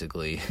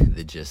basically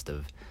the gist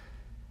of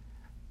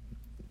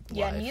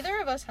yeah, life.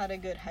 Neither of us had a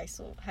good high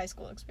school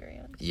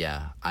experience.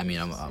 Yeah, I mean,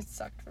 it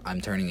sucked for me.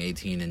 I'm turning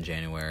 18 in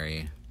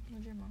January.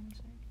 What'd your mom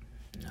say?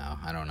 No,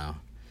 I don't know.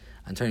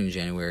 I'm turning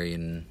January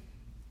in...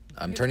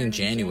 I'm turning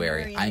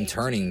January in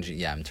 18.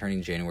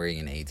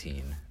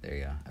 There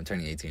you go. I'm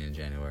turning 18 in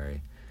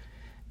January.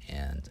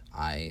 And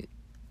I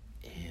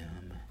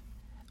am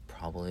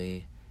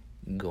probably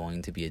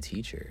going to be a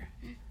teacher.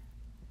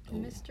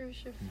 Mr.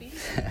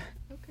 Shafiq?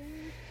 Okay.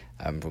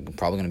 I'm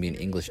probably going to be an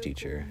English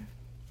teacher.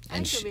 Cool.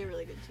 And she'll be a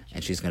really good teacher.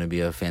 And she's going to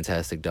be a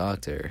fantastic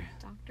doctor.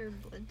 Dr.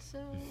 Bledsoe?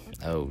 Okay.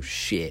 Oh,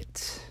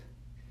 shit.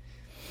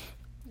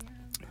 Yeah.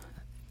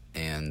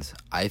 And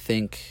I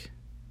think,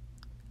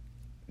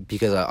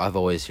 because I've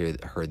always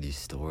heard these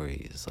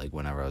stories, like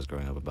whenever I was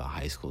growing up, about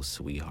high school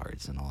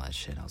sweethearts and all that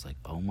shit, I was like,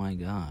 oh my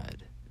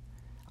God.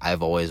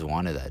 I've always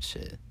wanted that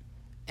shit.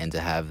 And to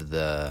have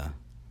the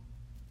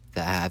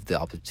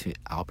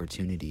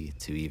opportunity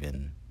to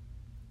even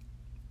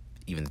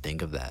even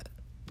think of that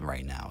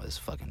right now is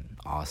fucking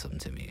awesome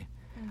to me.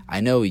 Mm-hmm.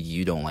 I know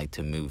you don't like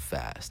to move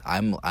fast.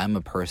 I'm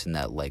a person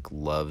that like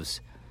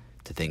loves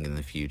to think in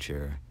the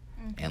future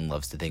and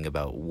loves to think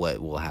about what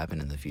will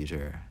happen in the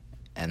future,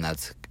 and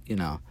that's, you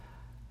know,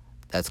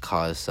 that's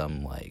caused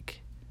some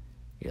like,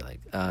 you're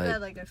like I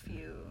had like a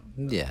few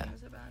yeah.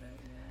 things about it.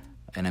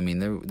 Yeah. And I mean,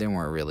 they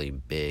weren't really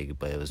big,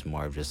 but it was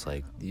more of just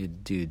like, you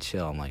dude,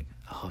 chill. I'm like,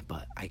 oh,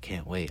 but I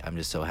can't wait. I'm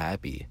just so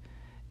happy.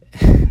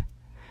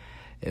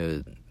 It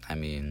was, I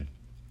mean,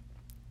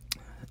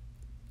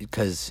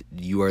 because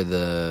you are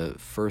the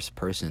first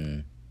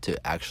person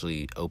to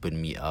actually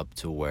open me up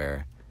to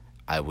where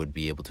I would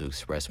be able to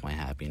express my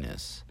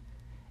happiness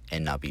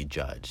and not be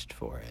judged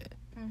for it.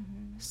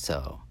 Mm-hmm.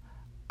 So,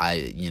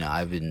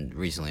 I've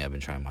been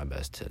trying my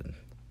best to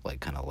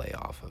like kind of lay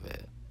off of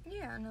it.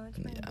 Yeah, no, it's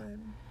been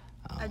good.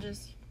 I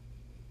just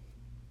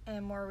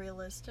am more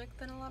realistic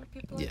than a lot of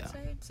people, I'd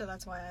say. So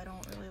that's why I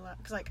don't really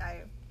because like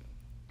I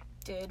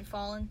did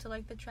fall into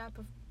like the trap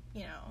of,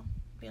 you know,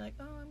 being like,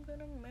 oh, I'm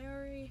gonna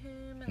marry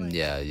him, and like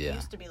it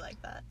used to be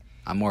like that.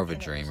 I'm more of a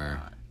And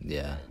dreamer.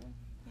 Yeah. Good,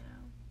 you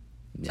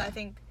know. So I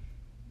think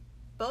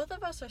both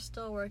of us are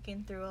still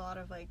working through a lot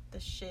of like the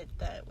shit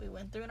that we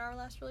went through in our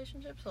last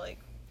relationship. So like,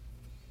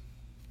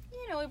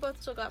 you know, we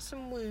both still got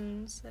some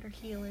wounds that are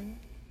healing.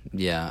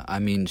 Yeah, I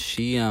mean,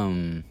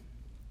 she's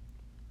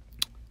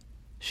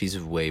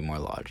way more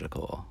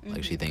logical. Mm-hmm.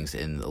 Like, she thinks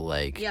in,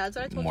 like, yeah, that's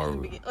what I told you in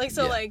the beginning. Like,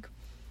 so, like,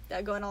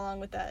 going along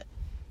with that,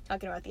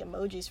 talking about the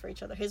emojis for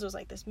each other. His was,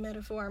 like, this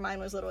metaphor. Mine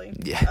was literally,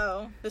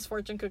 oh, this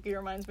fortune cookie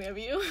reminds me of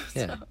you.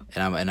 Yeah,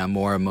 so. And I'm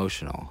more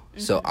emotional.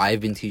 Mm-hmm. So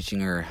I've been teaching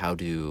her how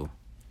to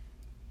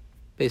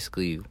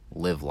basically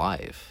live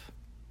life.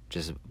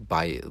 Just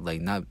by,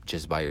 like, not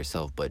just by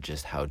yourself, but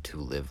just how to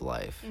live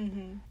life.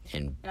 Mm-hmm.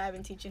 And I've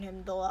been teaching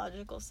him the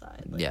logical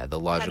side. Like, yeah, the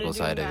logical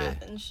side of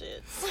it. And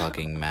shit.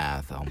 Fucking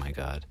math. Oh, my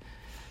God.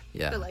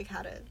 Yeah. But, like,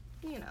 how to,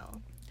 you know,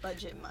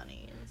 budget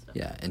money and stuff.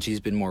 Yeah, and she's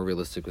been more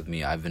realistic with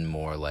me. I've been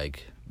more,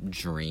 like,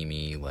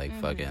 dreamy, like,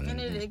 fucking... And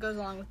it goes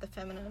along with the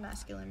feminine and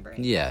masculine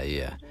brain. Yeah,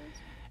 yeah.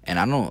 And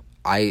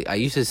I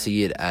used to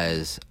see it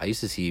as... I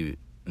used to see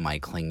my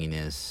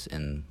clinginess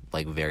and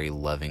like very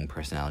loving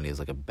personality is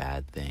like a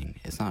bad thing.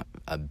 It's not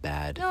a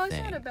bad thing. No, it's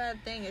not a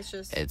bad thing. It's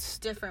just it's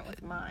different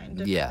with mine.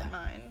 Different than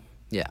mine.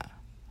 Yeah.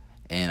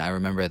 And I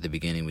remember at the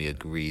beginning we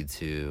agreed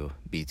to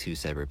be two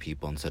separate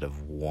people instead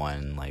of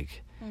one,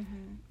 like...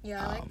 Mm-hmm.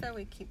 Yeah, I like that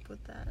we keep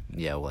with that.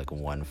 Yeah, like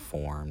one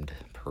formed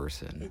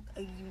person.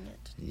 A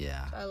unit.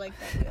 Yeah. So I like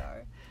that we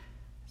are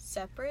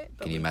separate,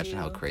 but can you imagine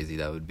how crazy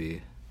that would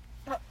be?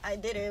 I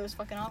did it. It was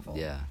fucking awful.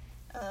 Yeah.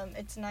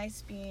 It's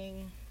nice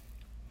being...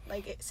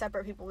 like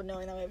separate people, but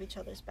knowing that we have each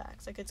other's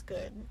backs, like it's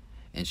good.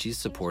 And she's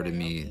supported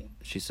me.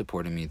 She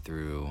supported me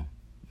through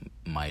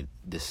my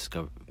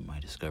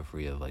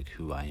discovery of like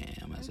who I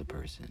am as a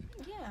person.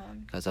 Yeah.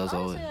 Because I was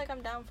honestly, always like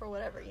I'm down for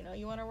whatever. You know,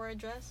 you want to wear a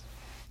dress?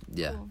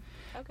 Yeah. Cool.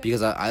 Okay.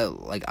 Because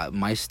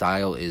my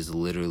style is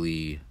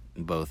literally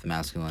both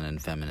masculine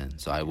and feminine.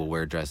 So I will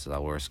wear dresses,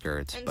 I'll wear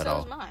skirts, and but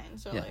so is mine.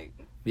 So like.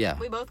 Yeah.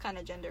 We both kind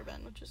of gender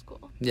bend, which is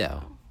cool. Yeah,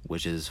 so.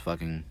 Which is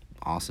fucking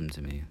awesome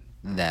to me.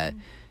 That.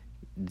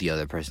 The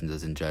other person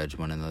doesn't judge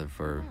one another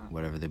for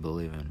whatever they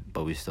believe in,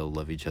 but we still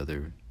love each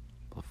other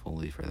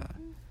fully for that.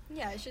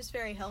 Yeah, it's just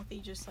very healthy,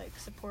 just like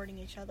supporting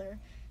each other. And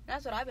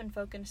that's what I've been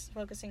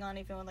focusing on,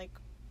 even with like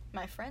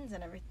my friends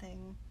and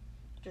everything.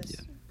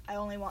 Just I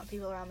only want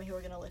people around me who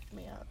are gonna lift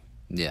me up.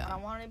 Yeah. I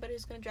don't want anybody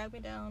who's gonna drag me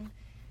down.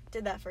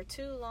 Did that for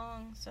too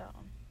long, so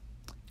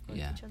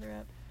lift each other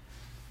up.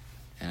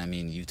 And I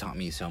mean, you taught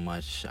me so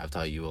much. I've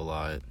taught you a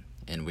lot,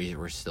 and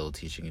we're still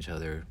teaching each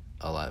other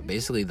a lot.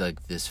 Basically,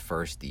 like, this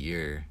first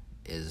year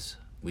is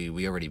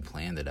we already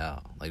planned it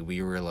out. Like,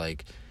 we were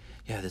like,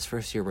 yeah, this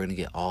first year we're gonna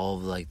get all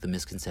of, like, the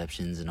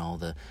misconceptions and all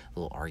the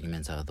little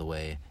arguments out of the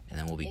way, and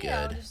then we'll be good.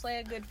 We'll just lay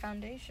a good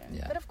foundation.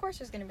 Yeah. But of course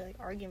there's gonna be like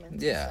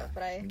arguments and stuff,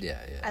 but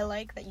I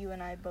like that you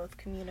and I both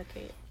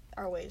communicate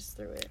our ways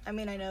through it. I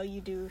mean, I know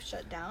you do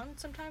shut down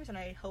sometimes, and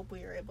I hope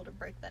we are able to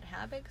break that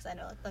habit, because I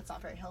know that's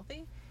not very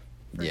healthy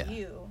for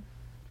you,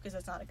 because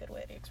that's not a good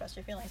way to express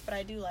your feelings. But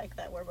I do like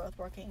that we're both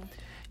working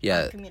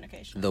on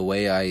communication. The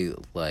way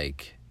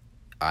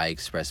I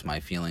express my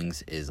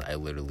feelings is I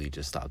literally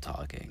just stop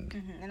talking.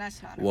 Mm-hmm. And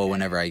that's not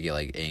whenever I get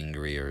like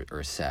angry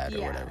or sad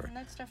or whatever. And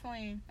that's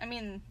definitely, I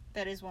mean,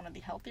 that is one of the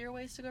healthier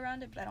ways to go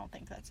around it, but I don't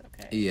think that's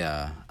okay.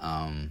 Yeah.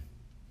 I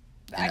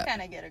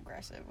kind of get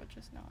aggressive, which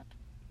is not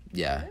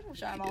good,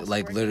 which I'm also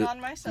like working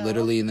on myself.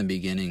 Literally in the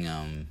beginning,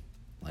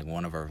 like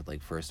one of our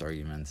like first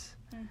arguments,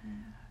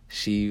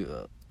 she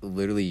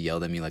literally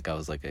yelled at me like I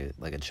was like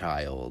a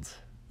child.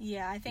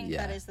 Yeah, I think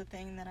that is the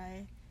thing that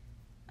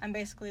I'm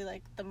basically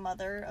like the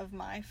mother of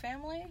my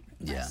family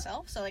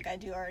myself. So like I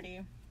do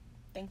already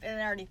think,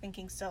 and already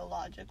thinking so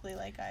logically,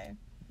 like I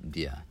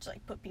just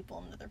like put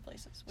people into their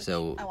places, which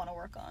I want to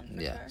work on.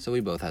 Sure. So we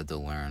both had to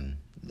learn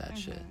that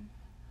shit.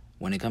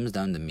 When it comes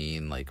down to me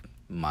and like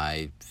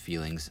my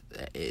feelings,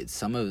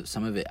 some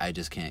of it I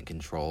just can't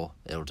control.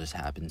 It'll just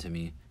happen to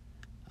me,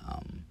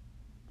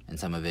 and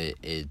some of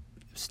it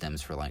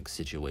stems for like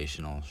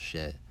situational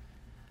shit.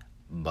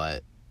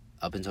 But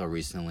up until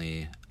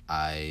recently,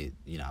 I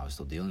was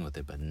still dealing with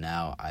it, but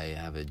now I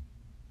have a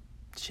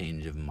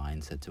change of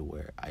mindset to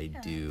where I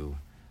do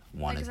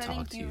want to talk to you.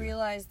 I think you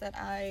realize that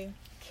I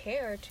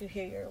care to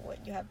hear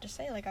what you have to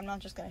say. Like, I'm not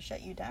just going to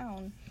shut you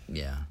down.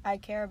 Yeah. I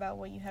care about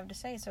what you have to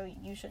say, so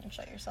you shouldn't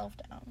shut yourself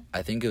down.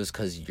 I think it was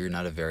because you're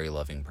not a very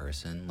loving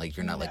person. Like,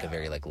 you're not, like, a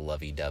very, like,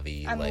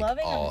 lovey-dovey, I'm like,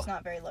 loving, I'm just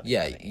not very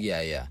lovey-dovey.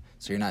 Yeah.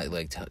 So you're not,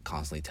 like,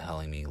 constantly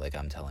telling me, like,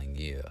 I'm telling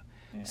you.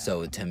 No.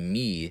 So, to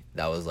me,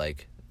 that was,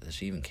 like, does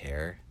she even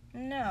care?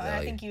 No, and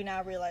I think you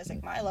now realize,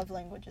 like, my love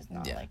language is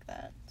not like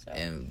that. So.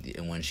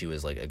 And when she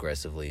was, like,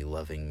 aggressively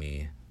loving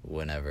me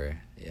whenever,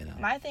 you know.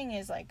 My thing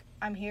is, like,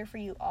 I'm here for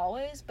you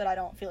always, but I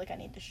don't feel like I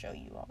need to show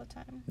you all the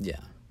time. Yeah.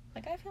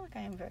 Like, I feel like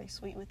I am very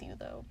sweet with you,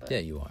 though. But yeah,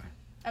 you are.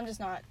 I'm just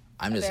not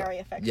a very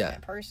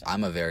affectionate person.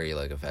 I'm a very,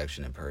 like,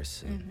 affectionate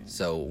person. Mm-hmm.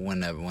 So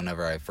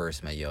whenever I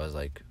first met you, I was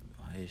like,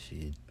 why is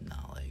she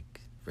not,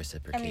 like,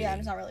 reciprocating? I mean, yeah, I'm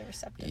just not really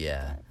receptive to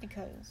that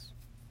because,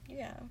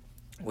 yeah.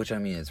 Which, I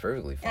mean, it's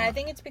perfectly fine. And I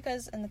think it's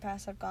because in the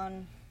past I've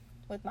gone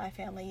with my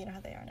family, you know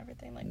how they are and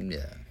everything, like,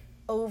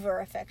 over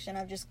affection.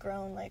 I've just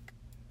grown, like,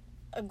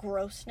 a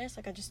grossness.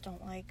 Like, I just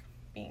don't like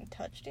being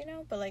touched, you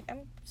know? But, like,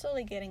 I'm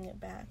slowly getting it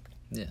back.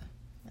 Yeah.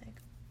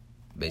 Like,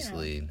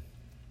 basically, you know.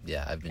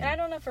 Yeah, I've been... And I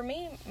don't know, for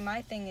me,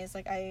 my thing is,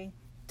 like, I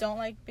don't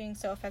like being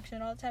so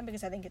affectionate all the time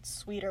because I think it's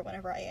sweeter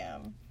whenever I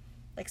am,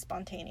 like,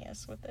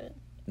 spontaneous with it.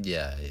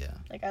 Yeah.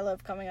 Like, I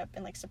love coming up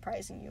and, like,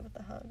 surprising you with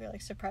a hug or,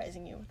 like,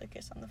 surprising you with a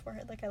kiss on the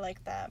forehead. Like, I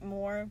like that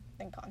more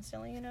than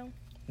constantly, you know?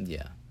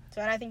 Yeah.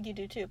 So, and I think you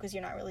do, too, because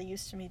you're not really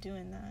used to me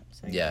doing that.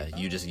 So yeah, like,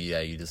 you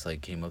just,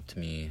 like, came up to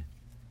me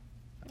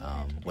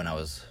when I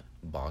was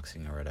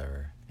boxing or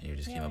whatever, and you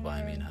just came up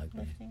behind me and hugged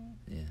lifting.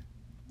 me.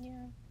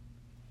 Yeah.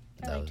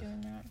 I like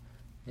doing that.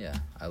 Yeah,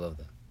 I love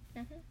that.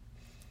 Mm-hmm.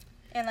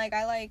 And, like,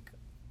 I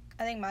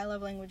think my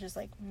love language is,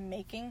 like,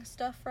 making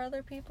stuff for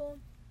other people.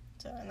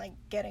 So, and, like,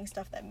 getting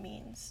stuff that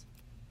means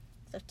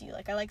stuff to you.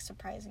 Like, I like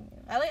surprising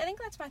you. I think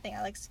that's my thing.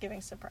 I like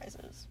giving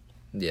surprises.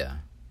 Yeah.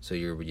 So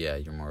you're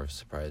more of a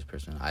surprise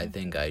person. I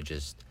think I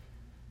just...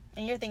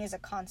 And your thing is a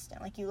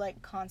constant. Like, you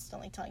like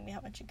constantly telling me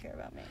how much you care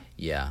about me.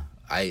 Yeah.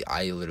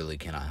 I literally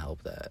cannot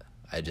help that.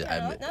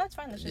 No, it's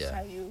fine. That's just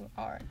how you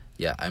are.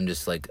 Yeah, I'm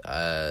just, like,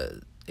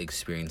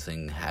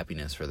 experiencing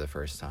happiness for the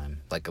first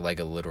time. Like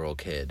a literal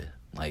kid.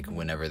 Like,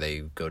 whenever they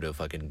go to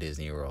fucking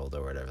Disney World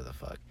or whatever the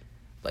fuck.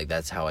 Like,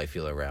 that's how I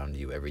feel around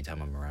you every time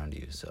I'm around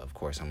you. So, of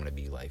course, I'm going to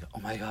be like, oh,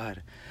 my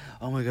God,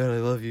 I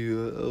love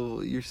you.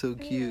 Oh, you're so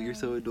cute. Yeah. You're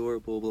so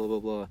adorable, blah, blah,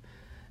 blah.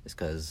 It's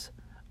because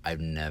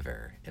I've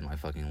never in my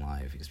fucking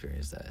life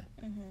experienced that.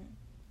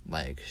 Mm-hmm.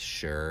 Like,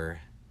 sure,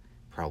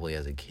 probably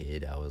as a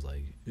kid, I was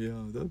like, yeah,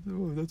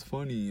 that's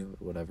funny,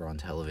 whatever, on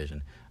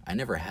television. I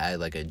never had,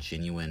 like, a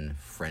genuine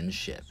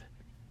friendship.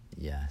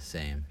 Yeah,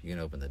 same. You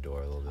can open the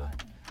door a little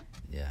bit.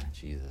 Yeah,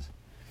 Jesus.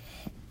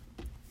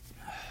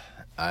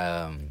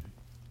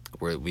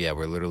 We're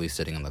literally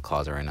sitting in the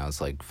closet right now.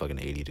 It's like fucking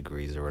 80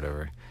 degrees or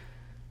whatever,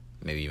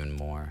 maybe even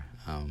more.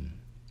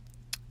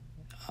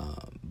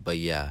 But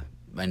yeah,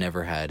 I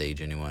never had a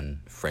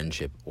genuine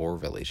friendship or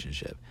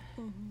relationship,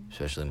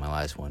 especially my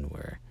last one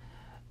where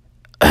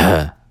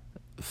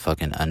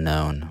fucking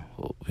unknown.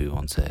 We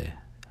won't say.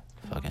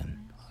 Fucking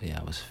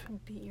it was.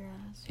 Beat your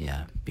ass.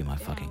 Yeah, beat my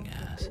fucking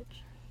ass.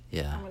 Bitch.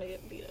 Yeah. I'm gonna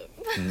get beat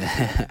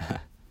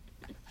up.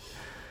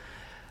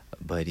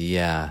 But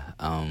yeah,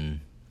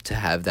 to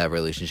have that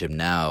relationship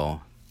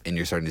now, and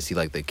you're starting to see,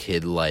 like, the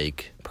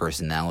kid-like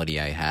personality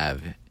I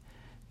have,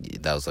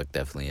 that was, like,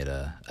 definitely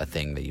a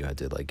thing that you had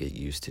to, like, get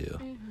used to.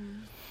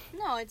 Mm-hmm.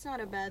 No, it's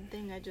not a bad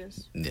thing.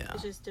 It's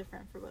just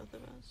different for both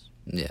of us.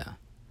 Yeah.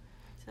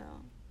 So,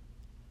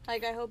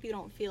 like, I hope you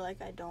don't feel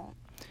like I don't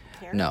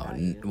care about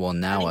you. Well,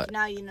 now...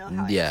 now you know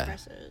how I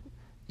express it.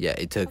 Yeah,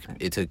 it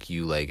took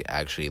you, like,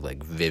 actually,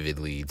 like,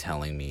 vividly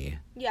telling me...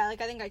 Yeah,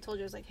 like, I think I told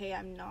you, I was like, hey,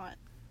 I'm not...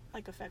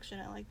 like,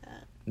 affectionate like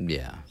that.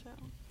 Yeah.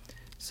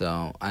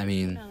 So I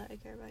mean... You know that I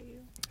care about you.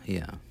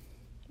 Yeah.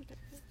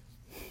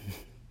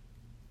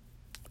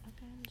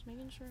 Okay, just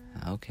making sure.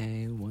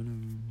 Okay,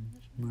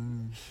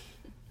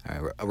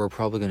 Alright, we're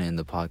probably going to end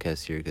the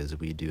podcast here because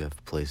we do have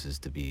places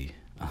to be.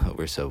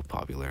 We're so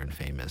popular and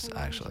famous,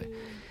 actually.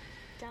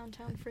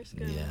 Downtown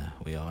Frisco. Yeah,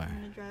 we are. I'm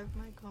going to drive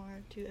my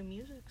car to a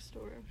music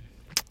store.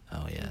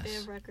 Oh, yes. They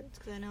have records,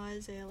 because I know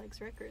Isaiah likes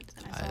records.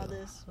 And I saw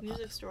this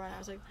music store, and I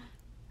was like...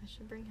 I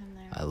should bring him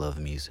there. I love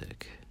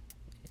music.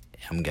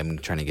 I'm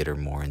trying to get her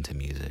more into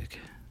music.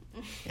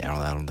 Yeah,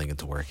 I don't think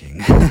it's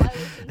working. I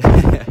listen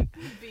to, like,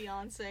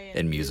 Beyonce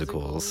and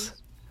musicals.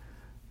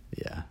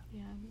 Yeah.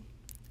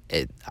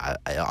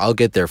 I'll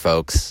get there,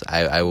 folks.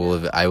 I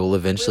will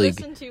eventually. We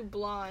listened to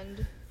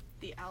Blonde,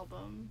 the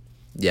album.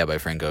 Yeah, by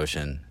Frank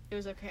Ocean. It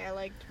was okay. I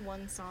liked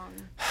one song.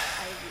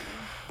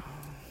 Ivy.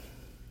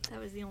 That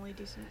was the only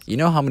decent song. You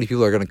know how many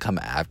people are gonna come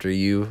after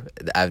you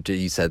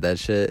said that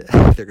shit?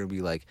 They're gonna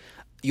be like,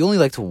 you only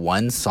liked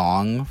one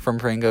song from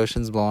Frank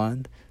Ocean's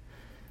Blonde?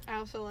 I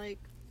also like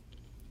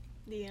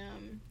the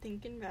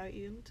Thinking About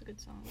You. It's a good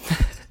song.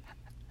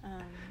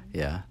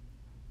 Yeah.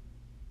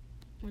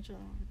 Which other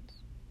ones?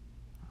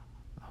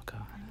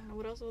 God. I don't know.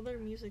 What else? Other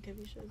music have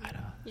you showed me? I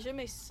know. You showed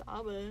me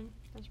Saba.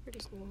 That's pretty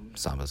cool.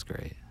 Samba's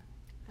great.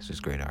 He's just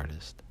a great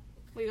artist.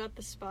 We got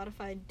the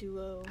Spotify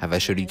duo. Have I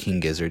showed you King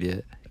Gizzard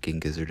yet? King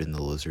Gizzard and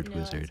the Lizard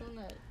Wizard. That's one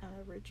that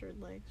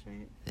Richard likes,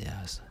 right?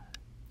 Yes.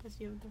 That's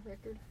you have the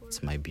record for.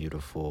 It's my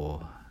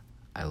beautiful.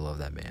 I love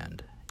that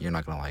band. You're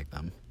not gonna like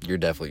them. You're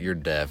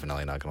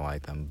definitely not gonna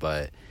like them.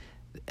 But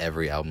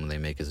every album they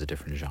make is a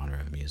different genre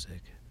of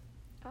music.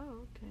 Oh,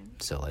 okay.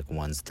 So like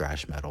one's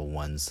thrash metal,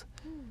 one's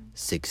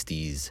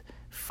 60s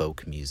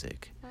folk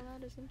music. Oh,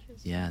 that is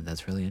interesting. Yeah,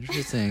 that's really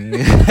interesting.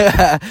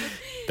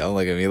 Don't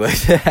look at me like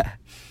that.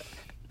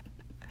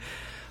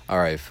 All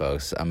right,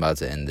 folks. I'm about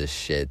to end this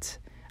shit.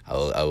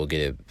 I will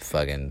get it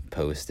fucking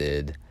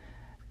posted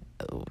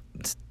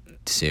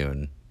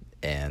soon.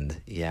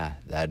 And yeah,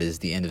 that is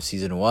the end of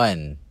season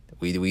 1.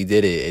 We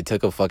did it. It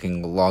took a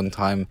fucking long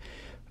time.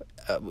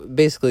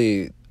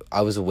 Basically,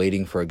 I was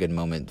waiting for a good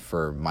moment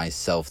for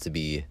myself to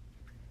be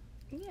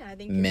I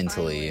think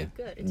mentally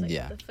good. It's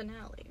like the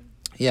finale.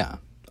 Yeah.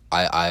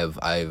 I've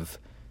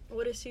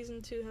What does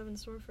season 2 have in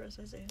store for us,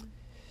 Isaiah?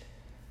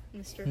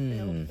 Mr.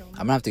 Failed Film.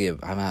 I'm gonna have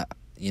to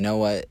you know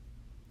what?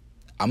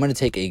 I'm gonna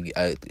take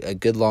a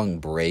good long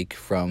break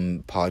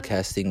from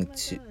podcasting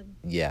God.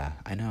 Yeah,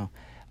 I know.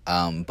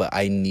 But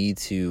I need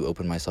to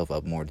open myself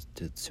up more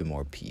to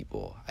more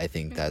people. I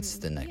think that's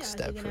the next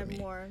step for me.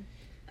 More.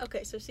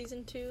 Okay, so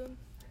season 2,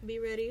 be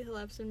ready. He'll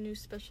have some new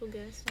special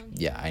guests on.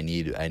 Yeah, I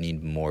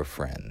need more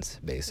friends,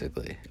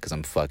 basically, because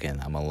I'm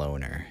a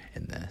loner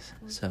in this.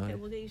 So okay,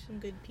 we'll get you some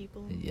good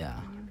people.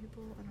 Yeah.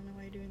 People. I don't know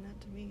why you're doing that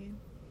to me.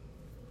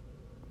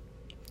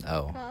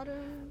 Oh. Got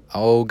him.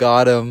 Oh,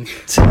 got him.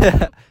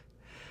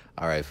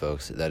 All right,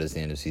 folks. That is the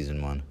end of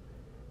season 1.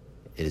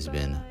 It has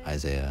been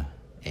Isaiah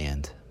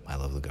and my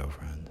lovely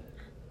girlfriend.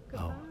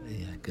 Goodbye. Oh,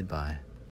 yeah. Goodbye.